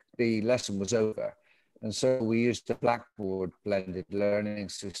 the lesson was over. And so we used the Blackboard blended learning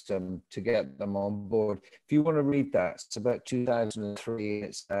system to get them on board. If you want to read that, it's about 2003.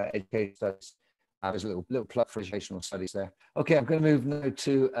 It's education studies. There's a little plug for educational studies there. Okay, I'm going to move now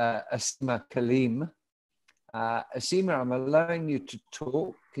to Asima Kaleem. Asima, I'm allowing you to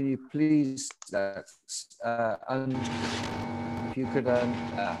talk. Can you please, if you could,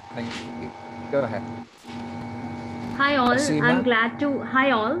 thank you. Go ahead. Hi all, Asima? I'm glad to,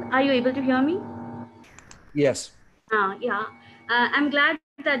 hi all, are you able to hear me? Yes. Yeah, I'm glad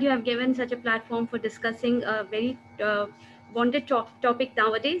that you have given such a platform for discussing a very wanted topic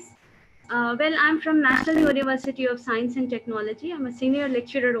nowadays. Well, I'm from National University of Science and Technology. I'm a senior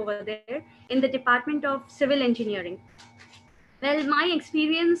lecturer over there in the Department of Civil Engineering. Well, my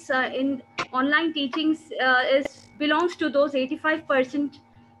experience in online teachings belongs to those 85%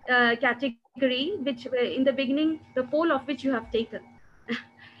 category, which in the beginning, the poll of which you have taken.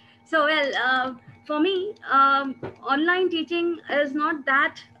 So, well, for me, online teaching is not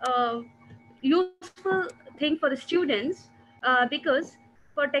that useful thing for the students because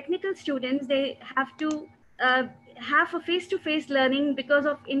for technical students, they have to have a face-to-face learning because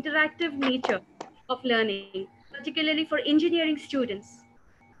of interactive nature of learning, particularly for engineering students.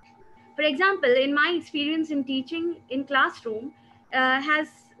 For example, in my experience in teaching in classroom has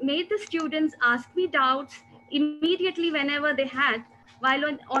made the students ask me doubts immediately whenever they had, while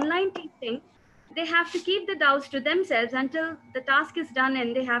on online teaching, they have to keep the doubts to themselves until the task is done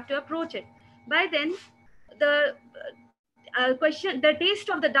and they have to approach it. By then, the the taste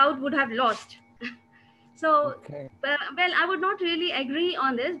of the doubt would have lost. So, okay. Well, I would not really agree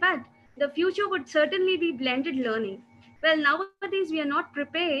on this, but the future would certainly be blended learning. Well, nowadays we are not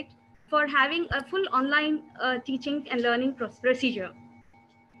prepared for having a full online teaching and learning procedure.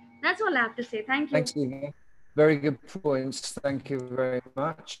 That's all I have to say. Thank you. Thanks, Ina. Very good points. Thank you very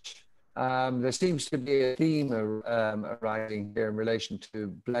much. There seems to be a theme arising here in relation to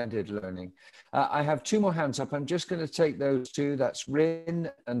blended learning. I have two more hands up. I'm just going to take those two. That's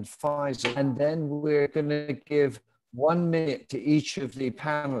Rin and Faisal. And then we're going to give 1 minute to each of the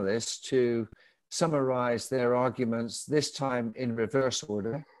panelists to summarize their arguments, this time in reverse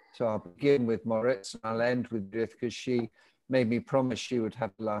order. So I'll begin with Moritz and I'll end with Judith because she made me promise she would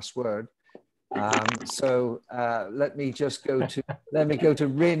have the last word. Let me just go to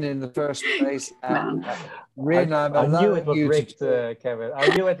Rin in the first place. Rin, I knew it was rigged, Kevin. I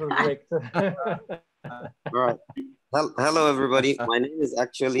knew it was rigged. All right. Hello, everybody. My name is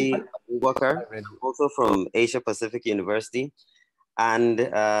actually Abubakar. I'm also from Asia Pacific University. And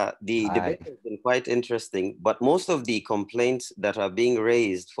the debate has been quite interesting, but most of the complaints that are being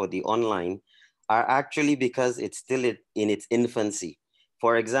raised for the online are actually because it's still in its infancy.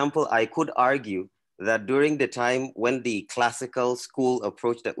 For example, I could argue that during the time when the classical school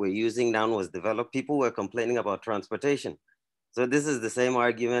approach that we're using now was developed, people were complaining about transportation. So this is the same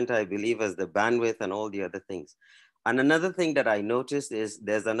argument, I believe, as the bandwidth and all the other things. And another thing that I noticed is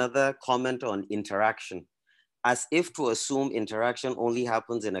there's another comment on interaction, as if to assume interaction only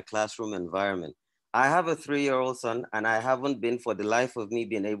happens in a classroom environment. I have a 3-year-old son and I haven't been for the life of me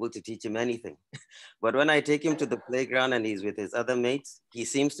been able to teach him anything. But when I take him to the playground and he's with his other mates, he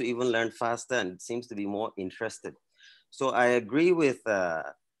seems to even learn faster and seems to be more interested. So I agree with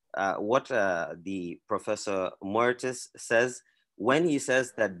what the Professor Mortis says when he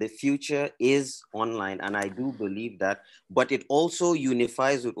says that the future is online, and I do believe that, but it also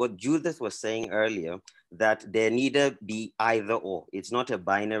unifies with what Judith was saying earlier, that there neither be either or. It's not a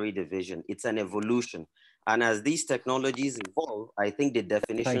binary division, it's an evolution. And as these technologies evolve, I think the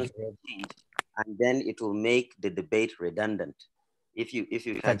definitions will change, and then it will make the debate redundant. If you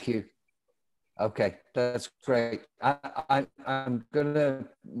Thank you. Okay, that's great. I'm going to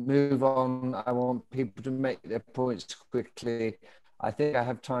move on. I want people to make their points quickly. I think I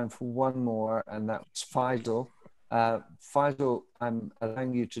have time for one more, and that's Faisal. Faisal, I'm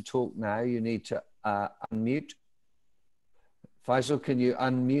allowing you to talk now. You need to unmute. Faisal, can you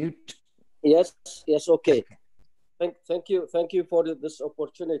unmute? Yes, okay. Thank you for this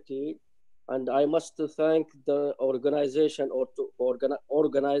opportunity. And I must thank the organization for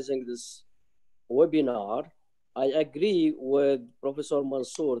organizing this webinar. I agree with Professor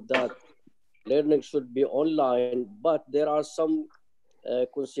Mansour that learning should be online, but there are some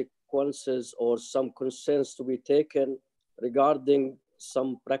consequences or some concerns to be taken regarding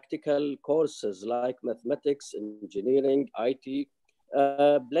some practical courses like mathematics, engineering, IT.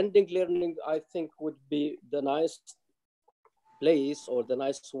 Blending learning, I think, would be the nice place or the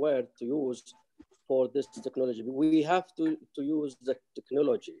nice word to use for this technology. We have to use the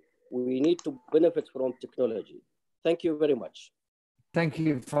technology. We need to benefit from technology. Thank you very much. Thank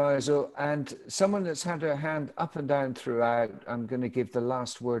you, Faisal. And someone that's had her hand up and down throughout, I'm going to give the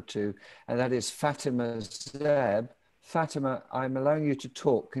last word to, and that is Fatima Zeb. Fatima, I'm allowing you to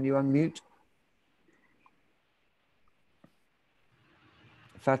talk. Can you unmute?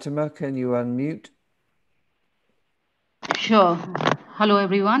 Fatima, can you unmute? Sure. Hello,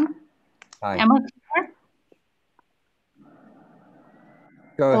 everyone. Hi. Am I clear?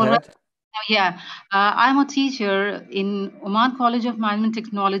 Go ahead. Yeah, I'm a teacher in Oman College of Management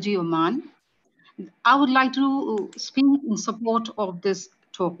Technology, Oman. I would like to speak in support of this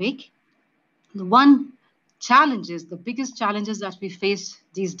topic. The biggest challenges that we face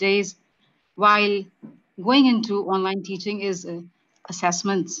these days while going into online teaching is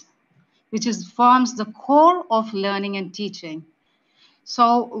assessments, which forms the core of learning and teaching.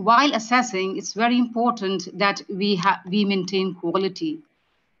 So while assessing, it's very important that we maintain quality.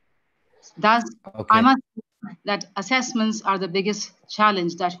 Thus, okay. I must say that assessments are the biggest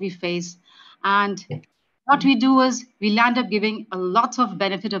challenge that we face. And what we do is we land up giving a lot of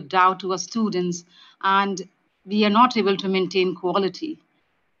benefit of doubt to our students, and we are not able to maintain quality.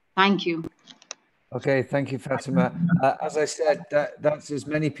 Thank you. Okay, thank you, Fatima. As I said, that's as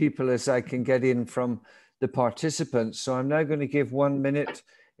many people as I can get in from the participants. So I'm now going to give 1 minute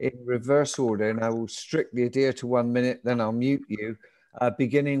in reverse order, and I will strictly adhere to 1 minute, then I'll mute you,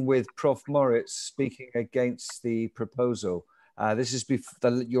 beginning with Prof. Moritz speaking against the proposal. This is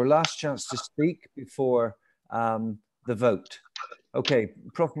your last chance to speak before the vote. Okay,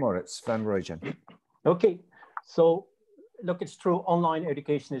 Prof. Moritz van Rooyen. Okay, so look, it's true, online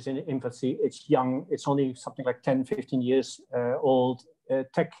education is in infancy, it's young, it's only something like 10, 15 years old.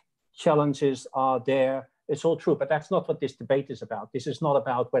 Tech challenges are there, it's all true, but that's not what this debate is about. This is not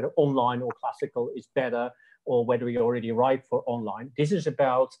about whether online or classical is better or whether we're already ripe for online. This is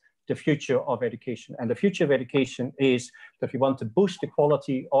about the future of education. And the future of education is that we want to boost the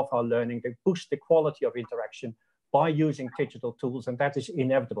quality of our learning, to boost the quality of interaction by using digital tools, and that is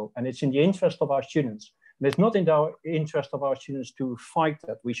inevitable. And it's in the interest of our students. And it's not in the interest of our students to fight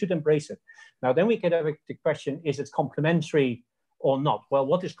that. We should embrace it. Now, then we get the question, is it complementary or not? Well,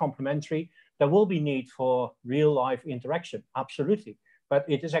 what is complementary? There will be need for real life interaction, absolutely. But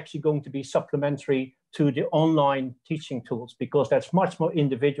it is actually going to be supplementary to the online teaching tools because that's much more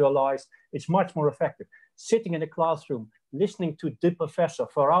individualized. It's much more effective. Sitting in a classroom, listening to the professor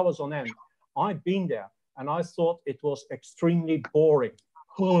for hours on end. I've been there and I thought it was extremely boring.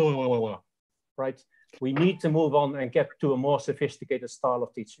 Right? We need to move on and get to a more sophisticated style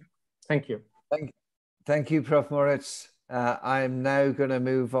of teaching. Thank you. Thank you, Prof. Moritz. I'm now going to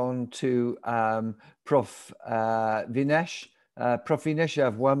move on to Prof. Vinesh. Prof. Vinesh, you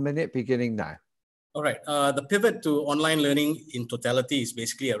have 1 minute beginning now. All right. The pivot to online learning in totality is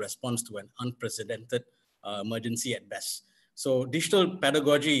basically a response to an unprecedented emergency at best. So digital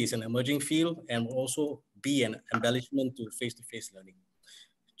pedagogy is an emerging field and will also be an embellishment to face-to-face learning.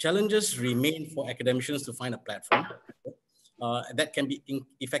 Challenges remain for academicians to find a platform that can be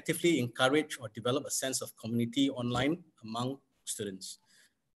effectively encourage or develop a sense of community online among students.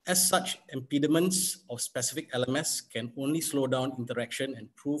 As such, impediments of specific LMS can only slow down interaction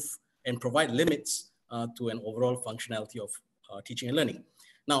and provide limits to an overall functionality of teaching and learning.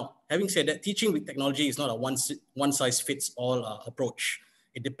 Now, having said that, teaching with technology is not a one-size-fits-all approach.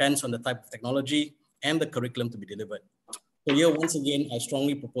 It depends on the type of technology and the curriculum to be delivered. So here, once again, I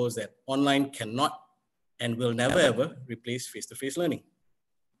strongly propose that online cannot and will never ever replace face-to-face learning.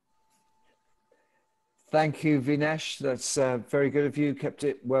 Thank you, Vinesh. That's very good of you. Kept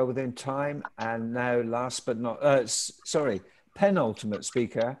it well within time. And now, last but not, penultimate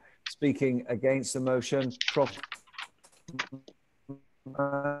speaker, speaking against the motion, Prof.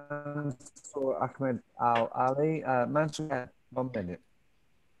 Mansour Ahmed Al-Ali. Mansour, 1 minute.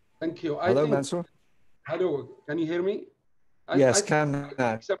 Thank you. Hello, Mansour. Hello, can you hear me? Yes, can.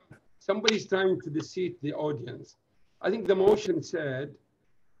 Somebody's trying to deceive the audience. I think the motion said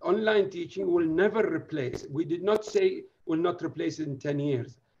online teaching will never replace. We did not say will not replace it in 10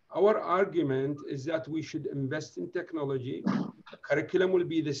 years. Our argument is that we should invest in technology Curriculum will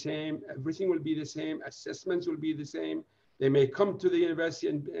be the same. Everything will be the same. Assessments will be the same. They may come to the university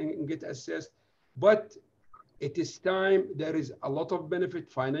and get assessed, but it is time. There is a lot of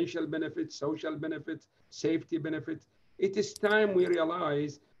benefit, financial benefits, social benefits, safety benefits. It is time we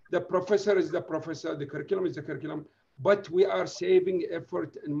realize the professor is the professor, the curriculum is the curriculum, but we are saving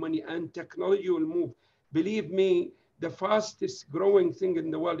effort and money, and technology will move. Believe me, the fastest growing thing in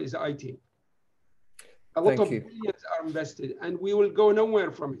the world is IT. A lot of billions are invested, and we will go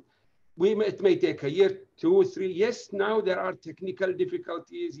nowhere from it. It may take a year, 2, 3. Yes, now there are technical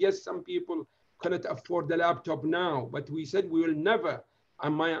difficulties. Yes, some people cannot afford the laptop now, but we said we will never.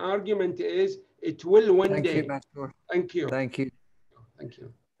 And my argument is it will one day. Thank you. Thank you. Thank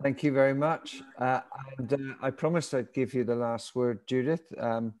you. Thank you very much. And I promised I'd give you the last word, Judith.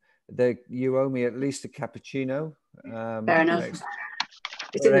 You owe me at least a cappuccino. Fair enough.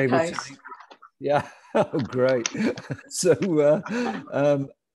 It's in the post. Yeah. Oh, great. So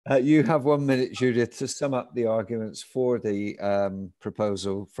you have 1 minute, Judith, to sum up the arguments for the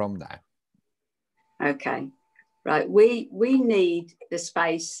proposal from now. Okay, right. We need the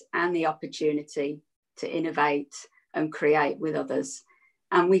space and the opportunity to innovate and create with others.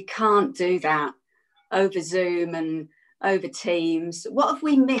 And we can't do that over Zoom and over Teams. What have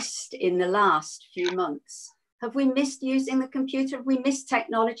we missed in the last few months? Have we missed using the computer? Have we missed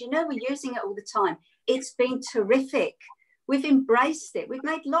technology? No, we're using it all the time. It's been terrific. We've embraced it. We've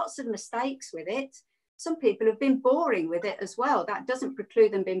made lots of mistakes with it. Some people have been boring with it as well. That doesn't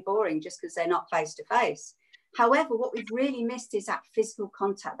preclude them being boring just because they're not face to face. However, what we've really missed is that physical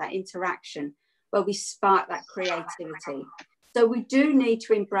contact, that interaction where we spark that creativity. So we do need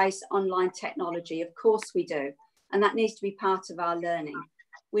to embrace online technology. Of course we do. And that needs to be part of our learning.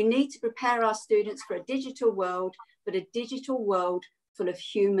 We need to prepare our students for a digital world, but a digital world full of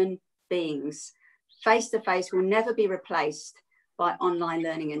human beings. Face-to-face will never be replaced by online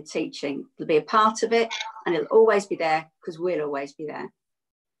learning and teaching. It'll be a part of it, and it'll always be there because we'll always be there.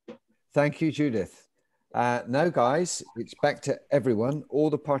 Thank you, Judith. Now, guys, it's back to everyone, all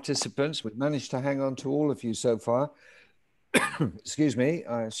the participants. We've managed to hang on to all of you so far. Excuse me,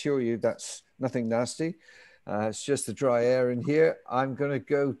 I assure you that's nothing nasty. It's just the dry air in here. I'm going to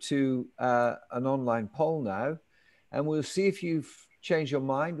go to an online poll now, and we'll see if you've changed your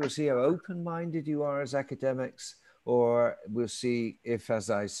mind. We'll see how open-minded you are as academics, or we'll see if,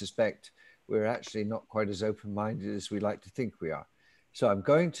 as I suspect, we're actually not quite as open-minded as we like to think we are. So I'm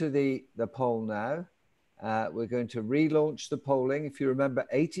going to the poll now. We're going to relaunch the polling. If you remember,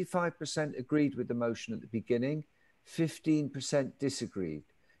 85% agreed with the motion at the beginning, 15% disagreed.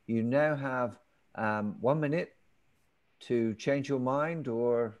 You now have 1 minute to change your mind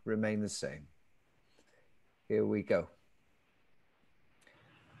or remain the same. Here we go.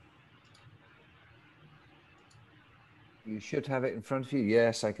 You should have it in front of you.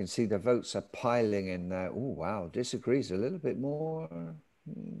 Yes, I can see the votes are piling in now. Oh, wow. Disagrees a little bit more.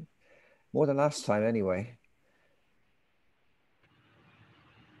 More than last time anyway.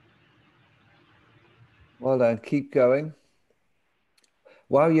 Well done. Keep going.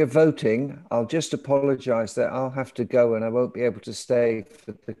 While you're voting, I'll just apologize that I'll have to go and I won't be able to stay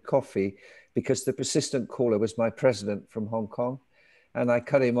for the coffee because the persistent caller was my president from Hong Kong. And I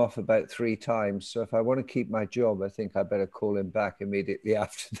cut him off about 3 times. So if I want to keep my job, I think I better call him back immediately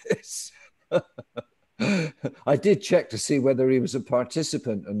after this. I did check to see whether he was a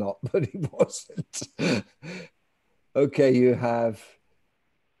participant or not, but he wasn't. Okay, you have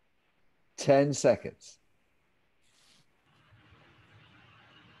 10 seconds.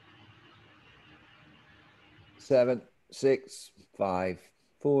 7, 6, 5,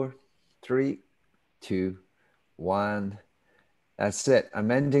 4, 3, 2, 1. That's it. I'm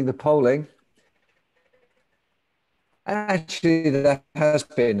ending the polling. Actually, that has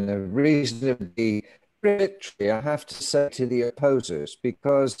been a reasonably victory, I have to say, to the opposers,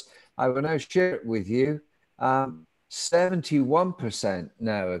 because I will now share it with you. 71%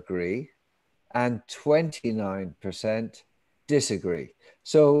 now agree and 29% disagree.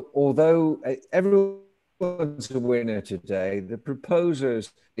 So although everyone's a winner today, the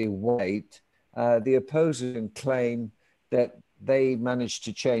proposers wait, the opposers can claim that they managed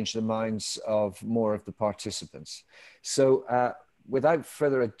to change the minds of more of the participants. So without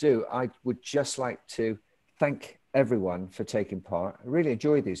further ado, I would just like to thank everyone for taking part. I really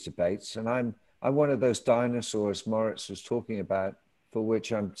enjoy these debates, and I'm one of those dinosaurs Moritz was talking about, for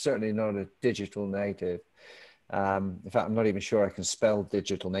which I'm certainly not a digital native. In fact, I'm not even sure I can spell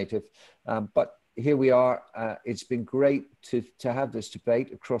digital native, but here we are. It's been great to have this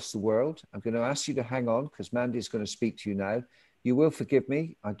debate across the world. I'm going to ask you to hang on because Mandy's going to speak to you now. You will forgive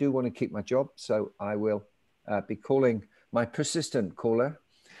me. I do want to keep my job, so I will be calling my persistent caller,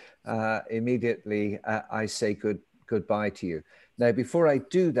 immediately I say goodbye to you. Now, before I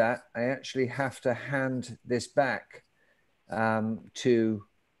do that, I actually have to hand this back to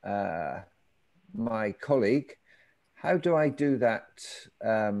my colleague. How do I do that,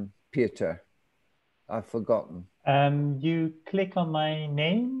 Peter? I've forgotten. You click on my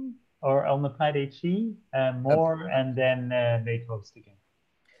name or on Applied HE, more, and then make host again.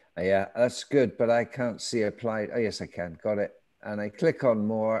 Yeah, that's good, but I can't see Applied. Oh, yes, I can. Got it. And I click on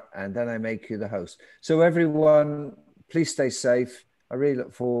more, and then I make you the host. So everyone, please stay safe. I really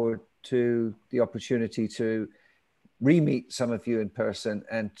look forward to the opportunity to re-meet some of you in person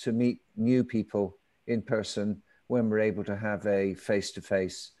and to meet new people in person when we're able to have a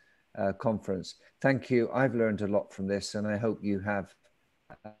face-to-face conference. Thank you. I've learned a lot from this, and I hope you have.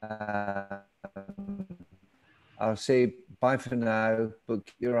 I'll say bye for now, but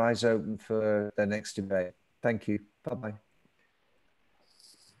keep your eyes open for the next debate. Thank you. Bye-bye.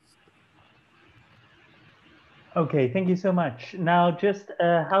 Okay, thank you so much. Now, just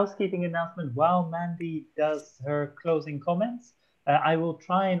a housekeeping announcement. While Mandy does her closing comments, I will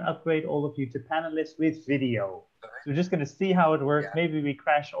try and upgrade all of you to panelists with video. So we're just going to see how it works. Yeah. Maybe we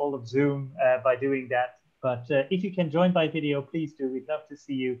crash all of Zoom by doing that. But if you can join by video, please do. We'd love to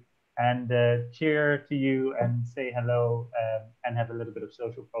see you and cheer to you and say hello and have a little bit of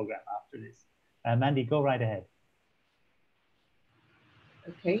social program after this. Mandy, go right ahead.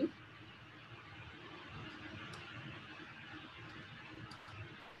 Okay.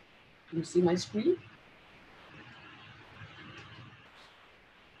 Can you see my screen?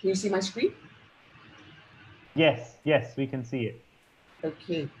 Can you see my screen? Yes, yes, we can see it.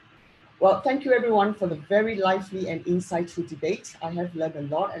 Okay. Well, thank you everyone for the very lively and insightful debate. I have learned a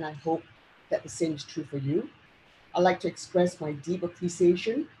lot, and I hope that the same is true for you. I'd like to express my deep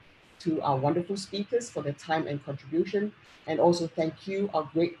appreciation to our wonderful speakers for their time and contribution, and also thank you, our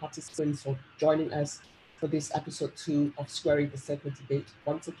great participants, for joining us for this episode 2 of Squaring the Circle debate,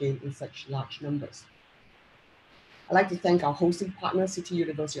 once again in such large numbers. I'd like to thank our hosting partner, City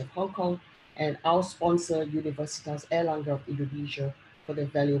University of Hong Kong, and our sponsor, Universitas Airlangga of Indonesia, for their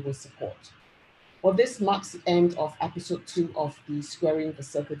valuable support. Well, this marks the end of episode 2 of the Squaring the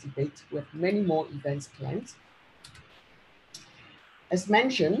Circle debate, with many more events planned. As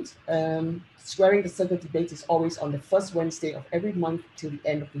mentioned, Squaring the Circle debate is always on the first Wednesday of every month till the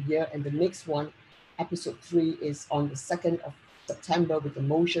end of the year, and the next one, episode 3, is on the 2nd of September with the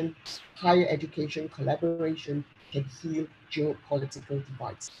motion, Higher Education Collaboration Can Heal Geopolitical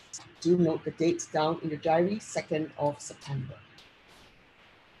Divides. Do note the dates down in your diary, 2nd of September.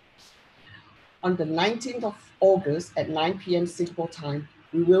 On the 19th of August at 9 p.m. Singapore time,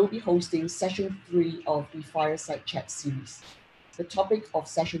 we will be hosting session 3 of the Fireside Chat series. The topic of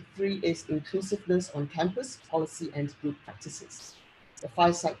session 3 is inclusiveness on campus, policy and group practices. The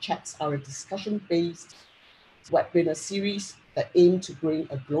Fireside Chats are a discussion-based webinar series that aim to bring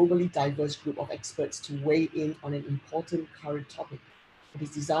a globally diverse group of experts to weigh in on an important current topic. It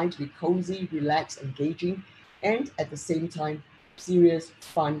is designed to be cozy, relaxed, engaging, and at the same time, serious,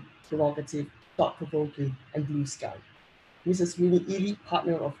 fun, provocative, thought-provoking, and blue sky. Mrs. Winnie Ely,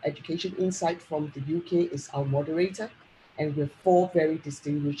 partner of Education Insight from the UK, is our moderator, and with 4 very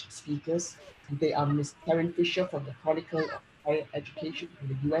distinguished speakers. They are Ms. Karen Fisher from the Chronicle of Higher Education in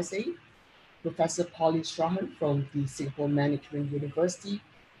the USA, Professor Pauline Strahan from the Singapore Management University,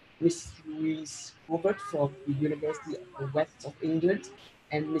 Ms. Louise Robert from the University of the West of England,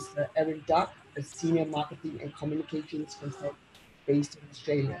 and Mr. Aaron Duck, a Senior Marketing and Communications Consultant based in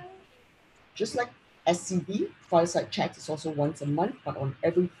Australia. Just like SCD, Fireside Chat is also once a month, but on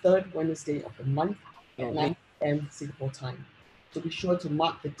every 3rd Wednesday of the month at 9 p.m. Singapore time. So be sure to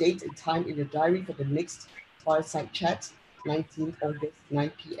mark the date and time in your diary for the next Fireside Chat, 19th August,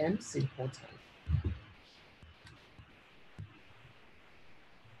 9 p.m. Singapore time.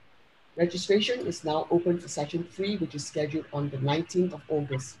 Registration is now open for session 3, which is scheduled on the 19th of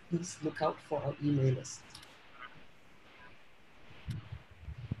August. Please look out for our email list.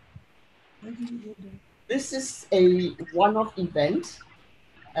 This is a one-off event,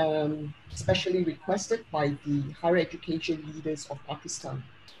 specially requested by the higher education leaders of Pakistan.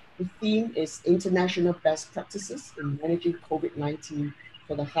 The theme is International Best Practices in Managing COVID-19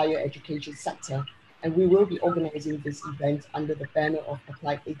 for the Higher Education Sector, and we will be organizing this event under the banner of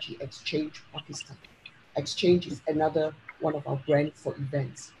Applied HE Exchange Pakistan. Exchange is another one of our brands for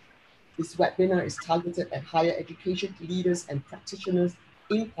events. This webinar is targeted at higher education leaders and practitioners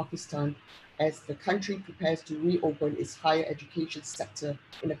in Pakistan as the country prepares to reopen its higher education sector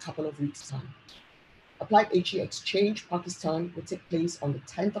in a couple of weeks' time. Applied HE Exchange Pakistan will take place on the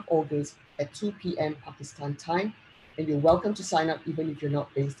 10th of August at 2 p.m. Pakistan time and you're welcome to sign up even if you're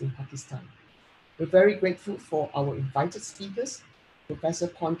not based in Pakistan. We're very grateful for our invited speakers, Professor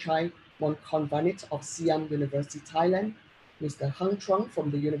Ponchai Wongkonvanit of Siam University, Thailand, Mr. Hung Trung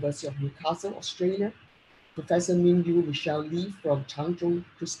from the University of Newcastle, Australia, Professor Min Yu Michelle Lee from Changzhou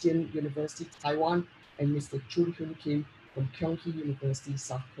Christian University, Taiwan, and Mr. Chun Hyun Kim from Kyunghee University,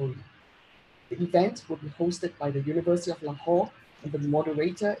 South Korea. The event will be hosted by the University of Lahore, and the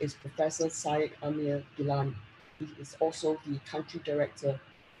moderator is Professor Syed Amir Gilani. He is also the country director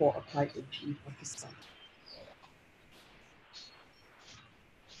for Applied HE Pakistan.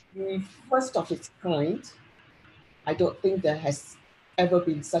 The first of its kind, I don't think there has ever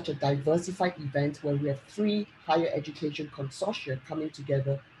been such a diversified event where we have 3 higher education consortia coming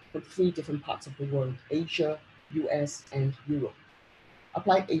together from 3 different parts of the world: Asia, US, and Europe.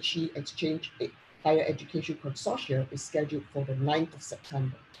 Applied HE Exchange Higher Education Consortia is scheduled for the 9th of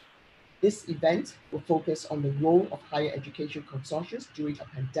September. This event will focus on the role of higher education consortia during a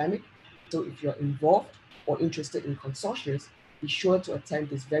pandemic. So if you're involved or interested in consortia, be sure to attend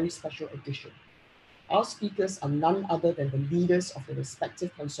this very special edition. Our speakers are none other than the leaders of the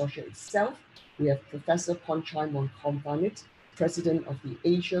respective consortia itself. We have Professor Ponchai Wongkonvanit, President of the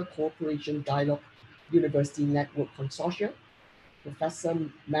Asia Cooperation Dialogue University Network Consortia, Professor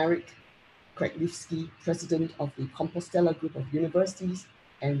Marek Kreglivsky, President of the Compostela Group of Universities,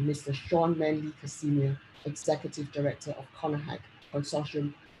 and Mr. Sean Manley Casimir, Executive Director of CONAHAC,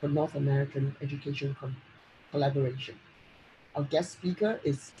 Consortium for North American Education Collaboration. Our guest speaker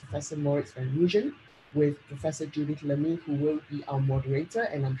is Professor Moritz van Rooyen, with Professor Judith Lamy, who will be our moderator,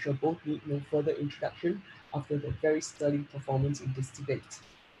 and I'm sure both need no further introduction after the very sterling performance in this debate.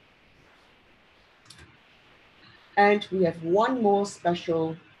 And we have one more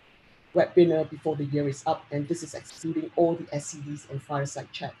special webinar before the year is up, and this is excluding all the SCDs and fireside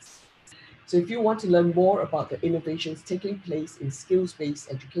chats. So if you want to learn more about the innovations taking place in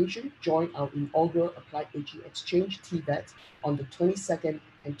skills-based education, join our inaugural Applied HE Exchange TVET on the 22nd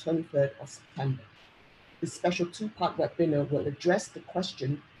and 23rd of September. This special 2-part webinar will address the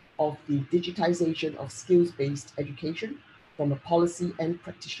question of the digitization of skills-based education from a policy and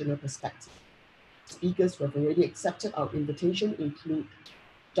practitioner perspective. Speakers who have already accepted our invitation include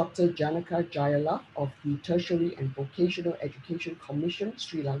Dr. Janaka Jayala of the Tertiary and Vocational Education Commission,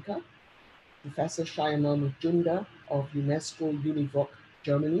 Sri Lanka, Professor Shyama Majunda of UNESCO Univoc,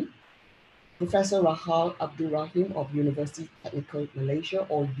 Germany, Professor Rahal Abdurrahim of University Technical Malaysia,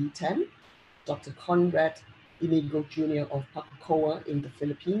 or UTEM, Dr. Conrad Inigo Jr. of Pacocoa in the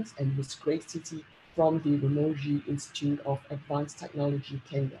Philippines, and Ms. Grace Titi from the Ramogi Institute of Advanced Technology,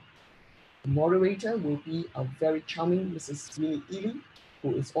 Kenya. The moderator will be our very charming Mrs. Minnie Ely,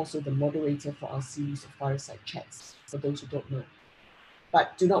 who is also the moderator for our series of fireside chats, for those who don't know.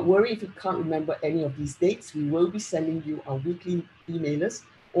 But do not worry if you can't remember any of these dates. We will be sending you our weekly emailers,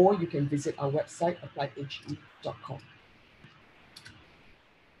 or you can visit our website, appliedhe.com.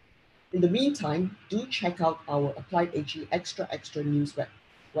 In the meantime, do check out our Applied HE Extra News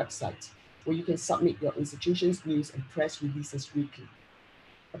website, where you can submit your institution's news and press releases weekly.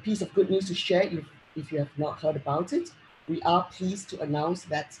 A piece of good news to share if you have not heard about it: we are pleased to announce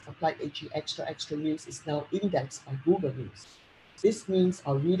that Applied HE Extra News is now indexed on Google News. This means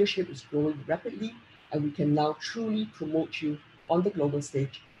our readership is growing rapidly, and we can now truly promote you on the global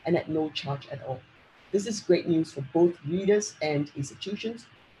stage and at no charge at all. This is great news for both readers and institutions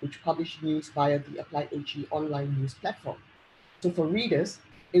which publish news via the Applied HE online news platform. So for readers,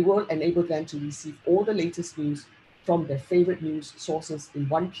 it will enable them to receive all the latest news from their favorite news sources in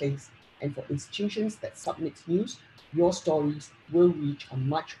one place, and for institutions that submit news, your stories will reach a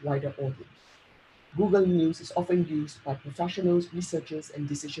much wider audience. Google News is often used by professionals, researchers, and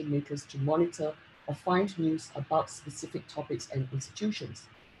decision makers to monitor or find news about specific topics and institutions.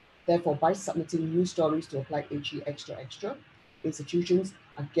 Therefore, by submitting news stories to Applied HE Extra, institutions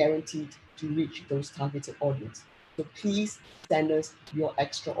are guaranteed to reach those targeted audience. So please send us your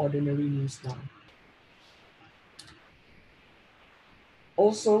extraordinary news now.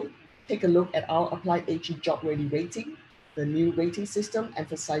 Also, take a look at our Applied HE Job Ready rating. The new rating system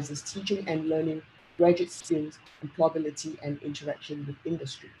emphasizes teaching and learning, graduate skills, employability, and interaction with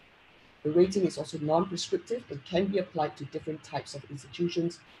industry. The rating is also non-prescriptive and can be applied to different types of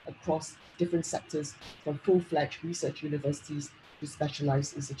institutions across different sectors, from full-fledged research universities to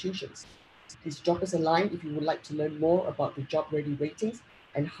specialized institutions. Please drop us a line if you would like to learn more about the Job Ready ratings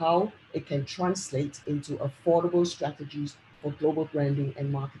and how it can translate into affordable strategies for global branding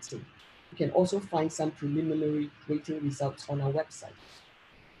and marketing. You can also find some preliminary rating results on our website.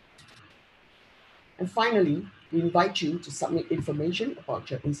 And finally, we invite you to submit information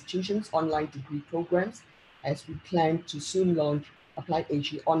about your institution's online degree programs as we plan to soon launch Apply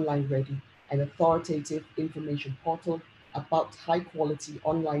AG Online Ready, an authoritative information portal about high-quality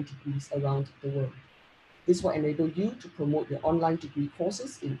online degrees around the world. This will enable you to promote your online degree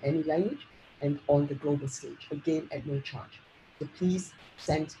courses in any language and on the global stage, again at no charge. So please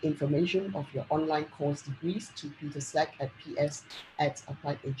send information of your online course degrees to Peter Slack at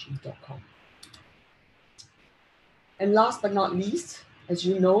ps@appliedag.com. And last but not least, as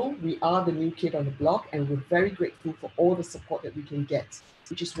you know, we are the new kid on the block, and we're very grateful for all the support that we can get,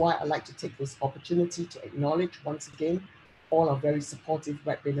 which is why I'd like to take this opportunity to acknowledge once again all our very supportive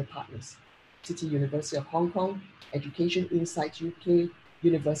webinar partners: City University of Hong Kong, Education Insight UK,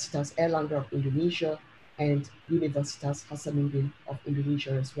 Universitas Airlangga of Indonesia, and Universitas Hasanuddin of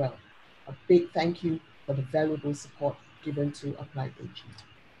Indonesia as well. A big thank you for the valuable support given to Apply AG.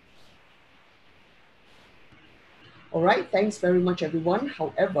 All right, thanks very much, everyone.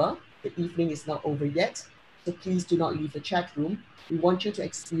 However, the evening is not over yet, so please do not leave the chat room. We want you to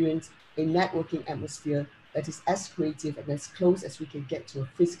experience a networking atmosphere that is as creative and as close as we can get to a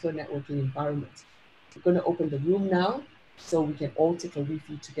physical networking environment. We're going to open the room now so we can all take a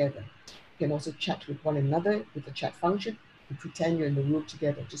refill together. You can also chat with one another with the chat function and pretend you're in the room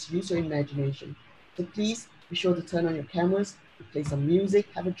together. Just use your imagination. So please be sure to turn on your cameras, play some music,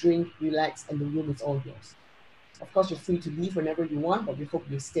 have a drink, relax, and the room is all yours. Of course, you're free to leave whenever you want, but we hope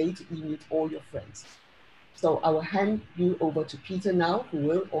you stay to meet all your friends. So I will hand you over to Peter now, who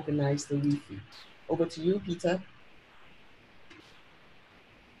will organize the refill. Over to you, Peter.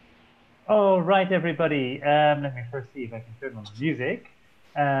 All right, everybody. Let me first see if I can turn on the music.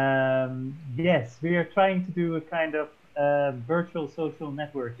 Yes, we are trying to do a kind of virtual social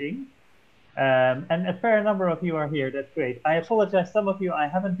networking. And a fair number of you are here. That's great. I apologize. Some of you I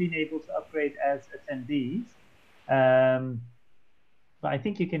haven't been able to upgrade as attendees. But I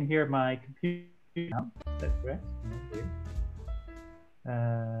think you can hear my computer now. Is that correct?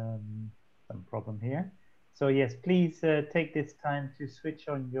 Some problem here. So yes, please take this time to switch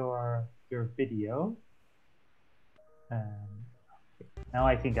on your video. Now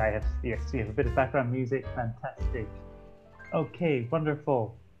I think I have, yes, we have a bit of background music. Fantastic. Okay,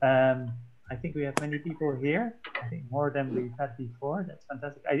 wonderful. I think we have many people here. I think more than we've had before. That's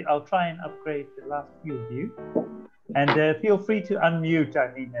fantastic. I'll try and upgrade the last few of you. And feel free to unmute.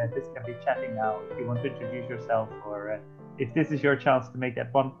 I mean, this can be chatting now if you want to introduce yourself, or if this is your chance to make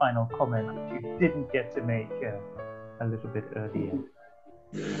that one final comment that you didn't get to make a little bit earlier.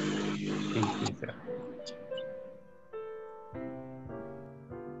 Please do so.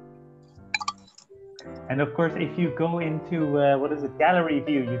 And of course, if you go into, what is it, gallery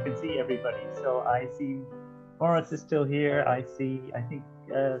view, you can see everybody. So I see Morris is still here. I see, I think,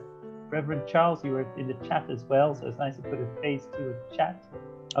 Reverend Charles, you were in the chat as well. So it's nice to put a face to a chat.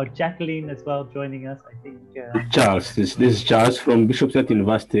 Oh, Jacqueline as well joining us, I think. Charles, this is Charles from Bishopsgate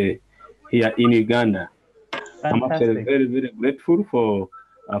University here in Uganda. Fantastic. I'm actually very, very grateful for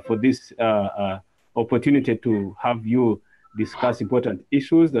this opportunity to have you discuss important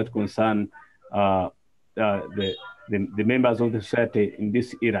issues that concern the members of the society in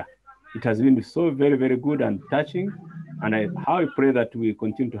this era. It has been so very, very good and touching, and I pray that we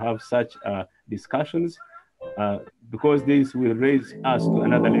continue to have such discussions because this will raise us to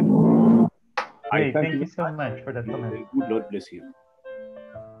another level. Great, thank you so much for that comment. Good Lord bless you.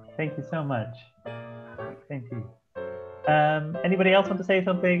 Thank you so much. Thank you. Anybody else want to say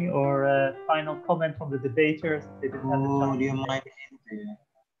something, or a final comment from the debaters? They didn't have the chance. Do you mind?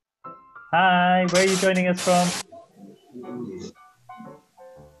 Hi, where are you joining us from?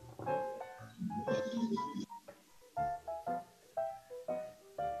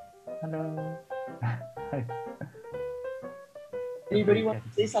 Hello. Anybody want to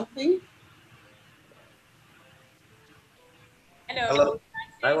say something? Hello.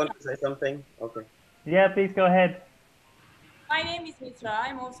 I want to say something. Okay. Yeah, please go ahead. My name is Mitra.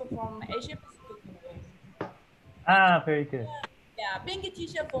 I'm also from Asia Pacific University. Ah, very good. Yeah, being a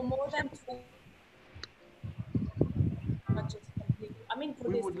teacher for more than 20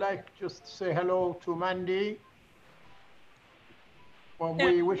 we would like just to say hello to Mandy. Well,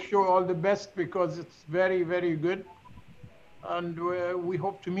 we wish you all the best because it's very, very good. And we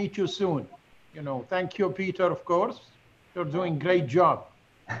hope to meet you soon. You know, thank you, Peter, of course. You're doing a great job.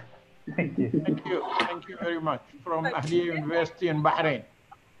 Thank you. Thank you. Thank you very much. From Ahliya University in Bahrain.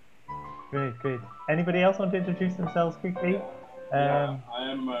 Great, great. Anybody else want to introduce themselves quickly? Yeah,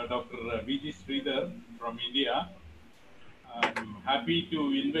 I am Dr. V.G. Sridhar from India. I'm happy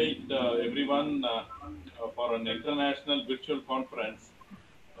to invite everyone for an international virtual conference.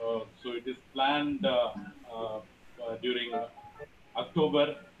 So it is planned during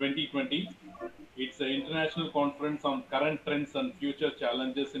October 2020. It's an international conference on current trends and future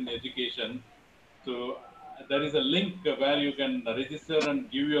challenges in education. So there is a link where you can register and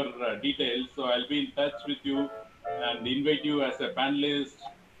give your details. So I'll be in touch with you and invite you as a panelist,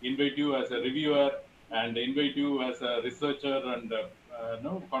 invite you as a reviewer, and invite you as a researcher and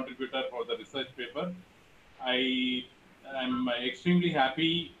contributor for the research paper. I am extremely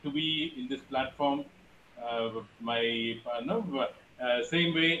happy to be in this platform.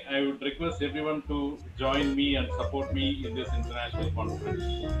 Same way, I would request everyone to join me and support me in this international conference.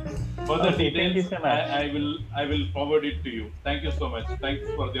 Further Okay, details, thank you so much. I will forward it to you. Thank you so much. Thanks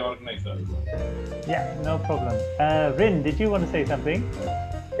for the organizer. Yeah, no problem. Rin, did you want to say something?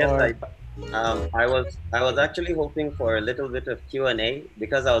 Yes, I was actually hoping for a little bit of Q&A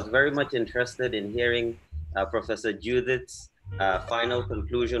because I was very much interested in hearing Professor Judith's final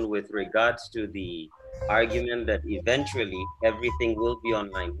conclusion with regards to the argument that eventually everything will be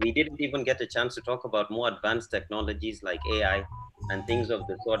online. We didn't even get a chance to talk about more advanced technologies like AI and things of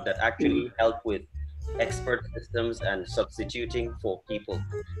the sort that actually help with expert systems and substituting for people.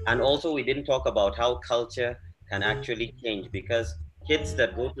 And also we didn't talk about how culture can actually change, because kids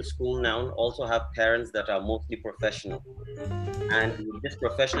that go to school now also have parents that are mostly professional. And with this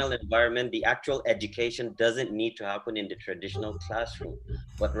professional environment, the actual education doesn't need to happen in the traditional classroom,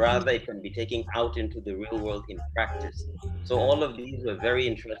 but rather it can be taken out into the real world in practice. So all of these were very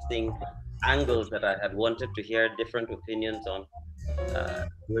interesting angles that I had wanted to hear different opinions on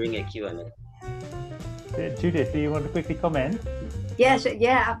during a Q&A. Judith, do you want to quickly comment? Yes,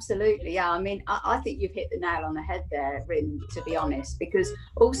 yeah, absolutely. Yeah, I mean, I think you've hit the nail on the head there, Rin, to be honest, because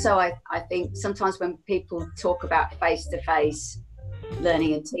also I think sometimes when people talk about face-to-face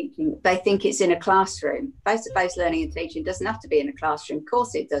learning and teaching, they think it's in a classroom. Face-to-face learning and teaching doesn't have to be in a classroom. Of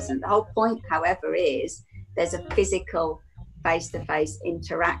course it doesn't. The whole point, however, is there's a physical face-to-face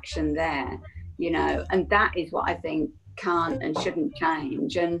interaction there, you know, and that is what I think can't and shouldn't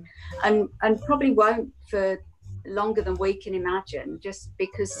change, and probably won't for longer than we can imagine, just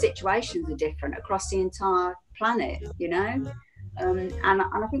because situations are different across the entire planet, you know. And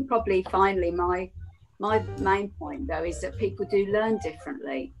I think probably finally my main point though is that people do learn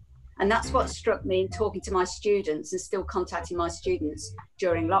differently, and that's what struck me in talking to my students and still contacting my students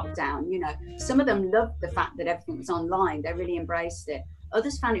during lockdown. You know, some of them loved the fact that everything was online, they really embraced it.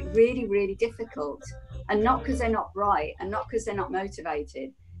 Others found it really, really difficult, and not because they're not bright and not because they're not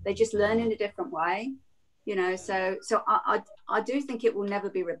motivated, they just learn in a different way, you know. So I do think it will never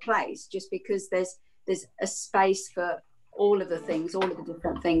be replaced, just because there's a space for all of the things, all of the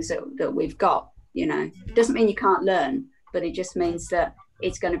different things that we've got, you know. It doesn't mean you can't learn, but it just means that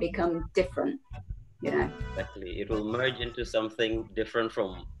it's going to become different, you know. Exactly. It will merge into something different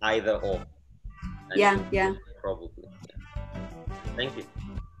from either or. Yeah, yeah. Probably. Yeah. Thank you.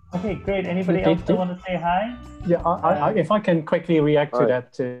 Okay, great. Anybody else that want to say hi? Yeah, if I can quickly react to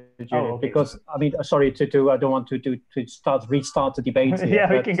that, Judith, because I mean, sorry I don't want to restart the debate here.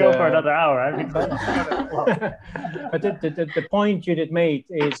 Yeah, we can go for another hour. I mean, but the point Judith made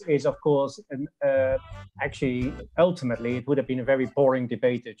is of course, actually, ultimately, it would have been a very boring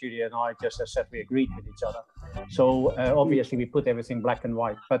debate if Judith and I just as said we agreed with each other. So obviously we put everything black and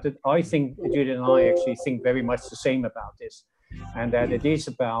white. But I think Judith and I actually think very much the same about this, and that it is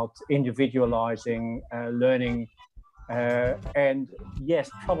about individualizing learning. And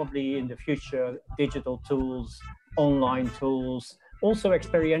yes, probably in the future, digital tools, online tools, also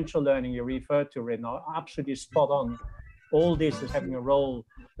experiential learning you referred to, Rin, are absolutely spot on. All this is having a role.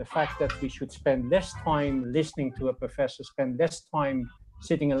 The fact that we should spend less time listening to a professor, spend less time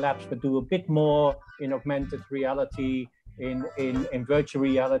sitting in labs, but do a bit more in augmented reality, in virtual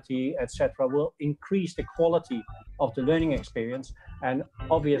reality, etc., will increase the quality of the learning experience. And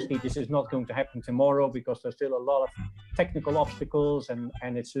obviously this is not going to happen tomorrow, because there's still a lot of technical obstacles, and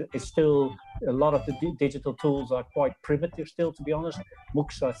it's still a lot of the digital tools are quite primitive still, to be honest.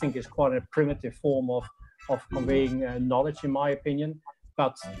 MOOCs, I think, is quite a primitive form of conveying knowledge, in my opinion,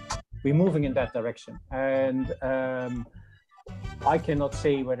 but we're moving in that direction. And I cannot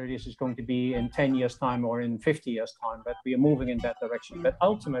say whether this is going to be in 10 years time or in 50 years time, but we are moving in that direction. But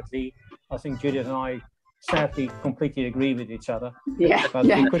ultimately, I think Judith and I sadly completely agree with each other. Yeah, but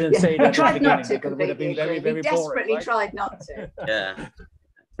we couldn't say that at the beginning, because it would have been very, very we desperately boring, right? tried not to. Yeah.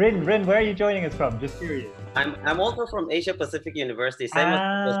 Rin, where are you joining us from? Just curious. I'm also from Asia Pacific University, same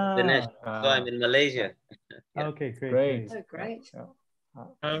as Dinesh. So I'm in Malaysia. Yeah. Okay, great. Oh, great.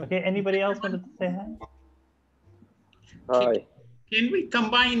 Okay, anybody else wanted to say hi? Hi. Can we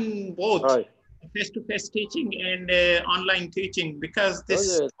combine both face-to-face teaching and online teaching? Because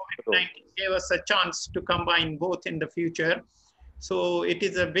this COVID-19 gave us a chance to combine both in the future. So it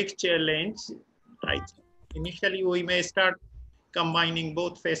is a big challenge. Initially, we may start combining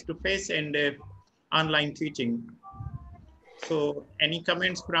both face-to-face and online teaching. So any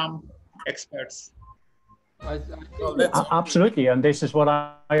comments from experts? Absolutely, and this is what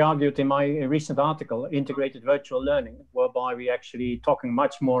I argued in my recent article, Integrated Virtual Learning, whereby we actually talking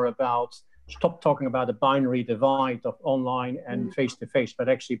much more about, stop talking about the binary divide of online and face-to-face, but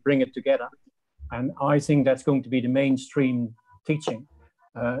actually bring it together. And I think that's going to be the mainstream teaching,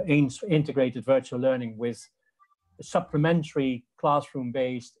 integrated virtual learning with supplementary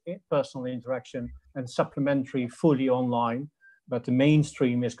classroom-based personal interaction and supplementary fully online. But the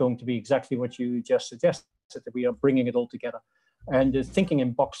mainstream is going to be exactly what you just suggested, that we are bringing it all together. And thinking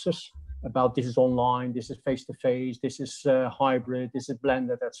in boxes about this is online, this is face-to-face, this is hybrid, this is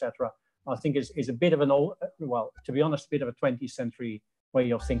blended, etc. I think is a bit of an old, well, to be honest, a bit of a 20th century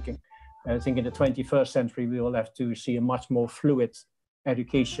way of thinking. I think in the 21st century, we will have to see a much more fluid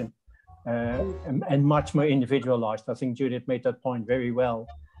education and much more individualized. I think Judith made that point very well.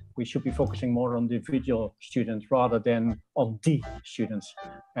 We should be focusing more on the individual students rather than on the students.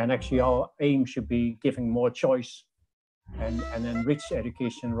 And actually our aim should be giving more choice and enrich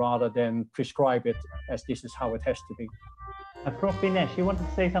education rather than prescribe it as this is how it has to be. Prof. Binesh, you wanted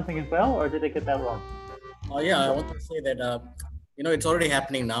to say something as well, or did I get that wrong? Yeah, I want to say that, you know, it's already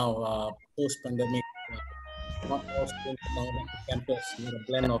happening now, post-pandemic. Not all students are on campus, you know, a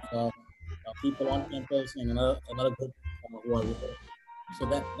blend of people on campus and another group who are remote. So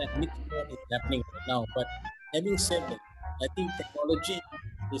that mixed mode is happening right now. But having said that, I think technology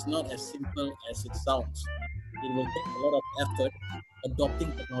is not as simple as it sounds. It will take a lot of effort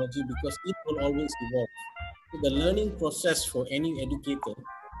adopting technology because it will always evolve. So the learning process for any educator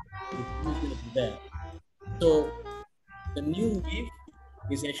is always going to be there. So the new wave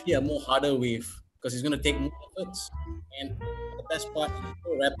is actually a more harder wave because it's going to take more efforts. And the best part is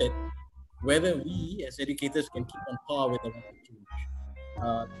so rapid, whether we as educators can keep on par with the rapid change.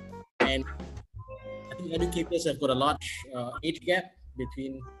 And I think educators have got a large age gap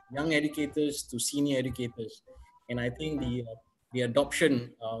between young educators to senior educators, and I think the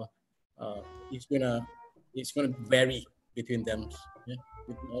adoption is gonna vary between them,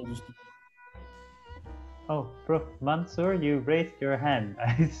 between all these people. Oh, Prof. Mansoor, you raised your hand.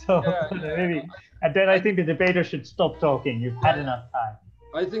 So maybe, and then I think the debater should stop talking. You've had enough time.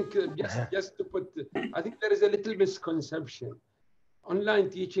 I think just to put, I think there is a little misconception. Online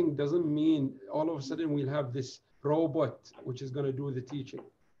teaching doesn't mean all of a sudden we'll have this robot which is going to do the teaching.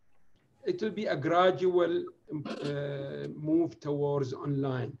 It will be a gradual move towards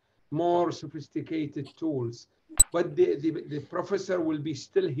online, more sophisticated tools, but the professor will be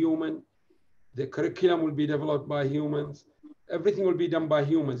still human. The curriculum will be developed by humans. Everything will be done by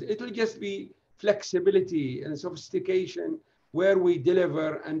humans. It will just be flexibility and sophistication where we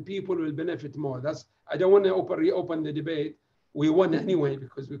deliver and people will benefit more. That's, I don't want to reopen the debate. We won anyway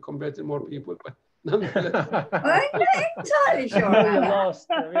because we converted more people, but nonetheless. I'm not entirely sure. We lost.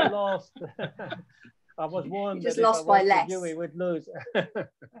 We lost. I was warned just that lost if I by less. you, we would lose.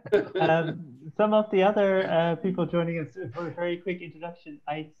 Some of the other people joining us for a very quick introduction.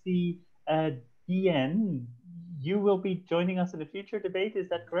 I see DN. You will be joining us in a future debate. Is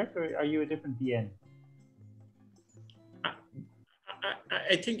that correct, or are you a different DN?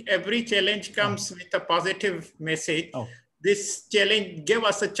 I think every challenge comes with a positive message. This challenge gave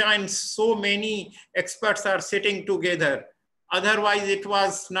us a chance. So many experts are sitting together. Otherwise, it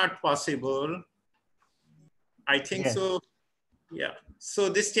was not possible. I think so. Yeah. So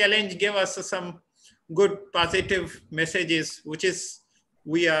this challenge gave us some good positive messages, which is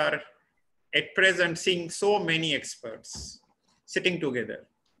we are at present seeing so many experts sitting together.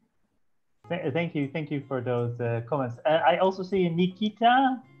 Thank you for those comments. I also see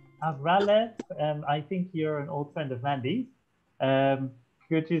Nikita Avralev. I think you're an old friend of Mandy's.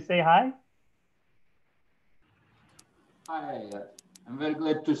 Could you say hi? Hi, I'm very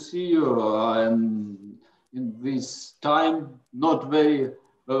glad to see you. In this time, not very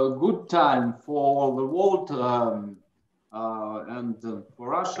good time for the world and for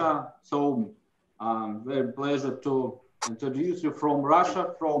Russia. So very pleasure to introduce you from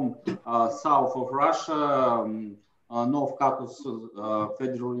Russia, from south of Russia, North Caucasus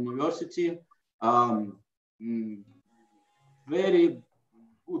Federal University. Very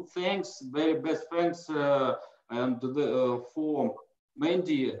good thanks, very best thanks and for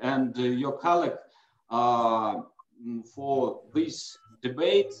Mandy and your colleague for this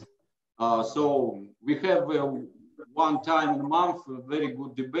debate. So we have one time a month, very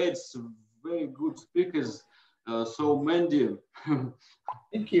good debates, very good speakers. So Mandy,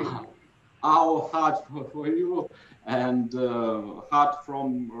 thank you. our heart for you and heart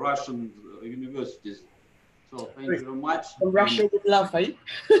from Russian universities. So thank you very much. From Russia with love, eh?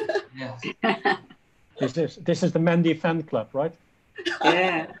 Yes. This is the Mandy fan club, right?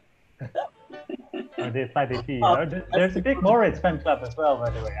 Yeah. Or the there's a big Moritz fan club as well, by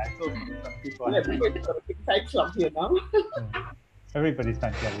the way. I saw some people. Yeah, we've got a big fan club here now. Everybody's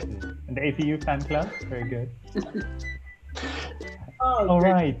fan club is here. And the APU fan club, very good. Oh, all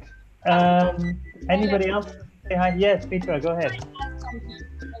right. Anybody else say hi? Yes, Petra, go ahead.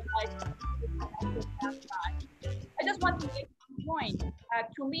 I just want to make a point.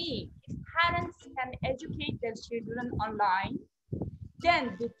 To me, if parents can educate their children online,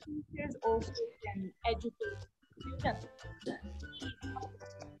 then the teachers also can educate students.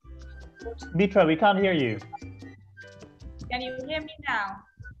 Petra, we can't hear you. Can you hear me now?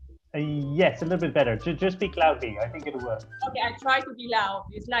 Yes, a little bit better. Just speak loudly. I think it'll work. Okay, I try to be loud.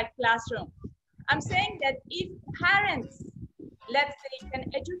 It's like classroom. I'm saying that if parents, let's say, can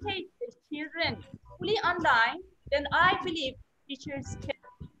educate the children fully online, then I believe teachers can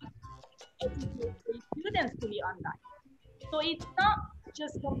educate the students fully online. So it's not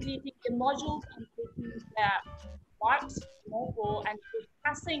just completing the modules and taking the marks, and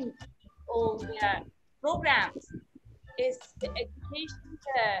passing all the programs. It's the education,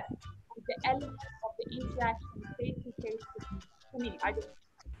 the element of the interaction face-to-face to me. I don't.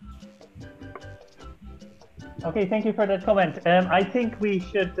 Okay, thank you for that comment. I think we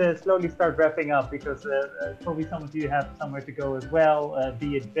should slowly start wrapping up because probably some of you have somewhere to go as well,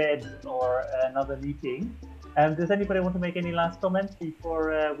 be it bed or another meeting. Does anybody want to make any last comments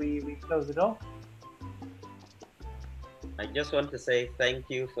before we close it off? I just want to say thank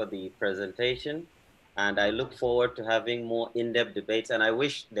you for the presentation, and I look forward to having more in-depth debates, and I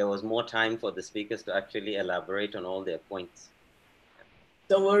wish there was more time for the speakers to actually elaborate on all their points.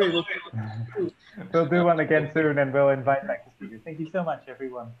 Don't worry. We'll do one again soon and we'll invite back the speakers. Thank you so much,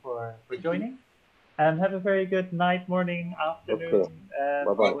 everyone, for joining. And have a very good night, morning, afternoon.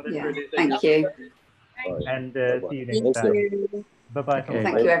 Bye-bye. Yeah, thank you. And see you next time. Bye-bye. Okay.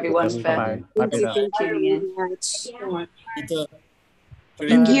 Thank you, everyone, for tuning in.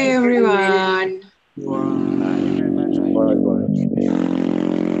 Thank you, everyone.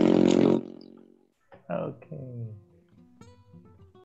 Okay.